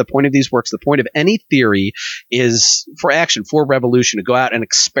 And remember, the point of these works, the point of any theory is for action, for revolution, to go out and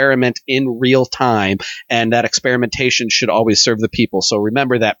experiment in real time. And that experimentation should always serve the people. So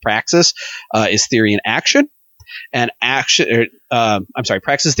remember that praxis is theory in action. And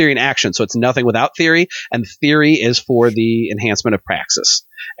praxis, theory, and action. So it's nothing without theory, and theory is for the enhancement of praxis.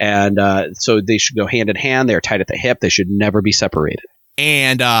 And so they should go hand in hand. They're tied at the hip. They should never be separated.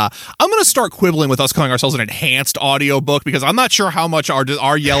 And I'm going to start quibbling with us calling ourselves an enhanced audiobook, because I'm not sure how much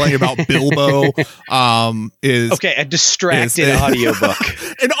our yelling about Bilbo is. Okay, a distracted audiobook.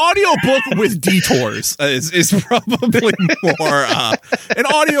 An audiobook with detours is probably more an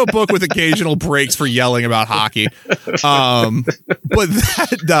audiobook with occasional breaks for yelling about hockey. But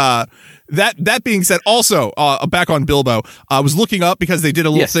that being said, also back on Bilbo, I was looking up because they did a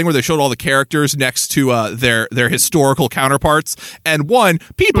little thing where they showed all the characters next to their historical counterparts, and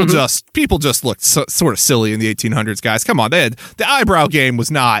people just looked sort of silly in the 1800s, guys. Come on, the eyebrow game was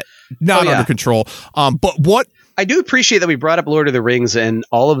not under control. But what I do appreciate that we brought up Lord of the Rings, and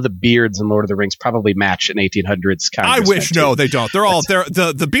all of the beards in Lord of the Rings probably match an 1800s kind of. I wish they don't. They're all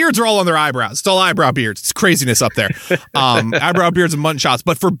the beards are all on their eyebrows. It's all eyebrow beards. It's craziness up there. Eyebrow beards and mutton chops.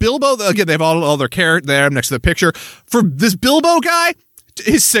 But for Bilbo, again, they have all their carrot there next to the picture. For this Bilbo guy,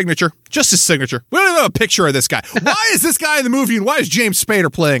 his signature. Just his signature. We don't even have a picture of this guy. Why is this guy in the movie, and why is James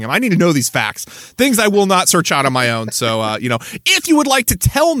Spader playing him? I need to know these facts. Things I will not search out on my own. So, if you would like to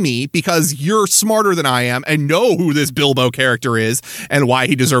tell me, because you're smarter than I am and know who this Bilbo character is and why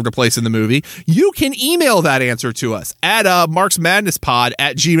he deserved a place in the movie, you can email that answer to us at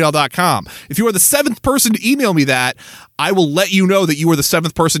marksmadnesspod@gmail.com. If you are the 7th person to email me that, I will let you know that you were the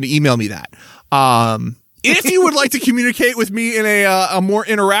 7th person to email me that. If you would like to communicate with me in a more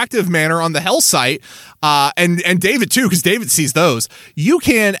interactive manner on the Hell site, and David too, because David sees those, you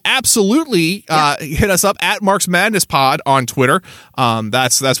can absolutely hit us up at Marks Madness Pod on Twitter.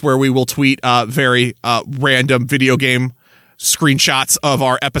 That's where we will tweet very random video game screenshots of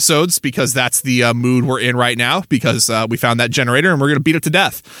our episodes, because that's the mood we're in right now, because we found that generator and we're going to beat it to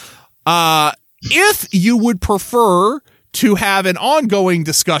death. If you would prefer to have an ongoing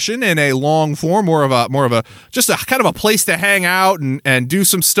discussion in a long form, more of a just a kind of a place to hang out and do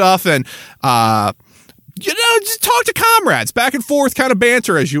some stuff, and just talk to comrades, back and forth, kind of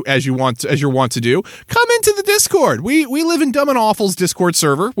banter as you're wont to do. Come into the Discord. We live in Dumb and Awful's Discord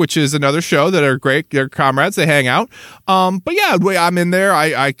server, which is another show that are great. They're comrades. They hang out. But yeah, I'm in there.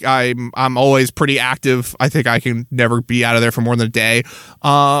 I'm always pretty active. I think I can never be out of there for more than a day.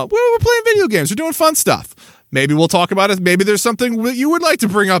 We're playing video games. We're doing fun stuff. Maybe we'll talk about it. Maybe there's something that you would like to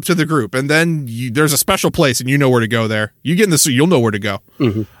bring up to the group, and then there's a special place, and you know where to go there. You get in the suit, you'll know where to go.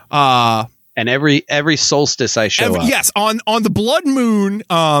 Mm-hmm. And every solstice I show up. Yes, on the blood moon,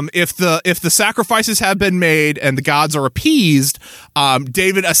 if the sacrifices have been made and the gods are appeased,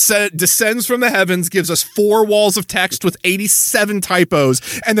 David descends from the heavens, gives us 4 walls of text with 87 typos,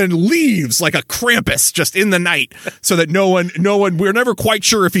 and then leaves like a Krampus just in the night, so that no one we're never quite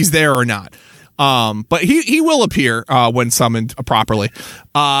sure if he's there or not. But he will appear when summoned properly.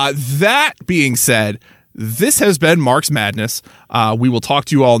 That being said, this has been Marks Madness. We will talk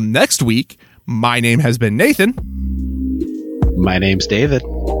to you all next week. My name has been Nathan. My name's David.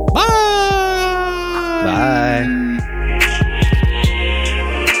 Bye. Bye.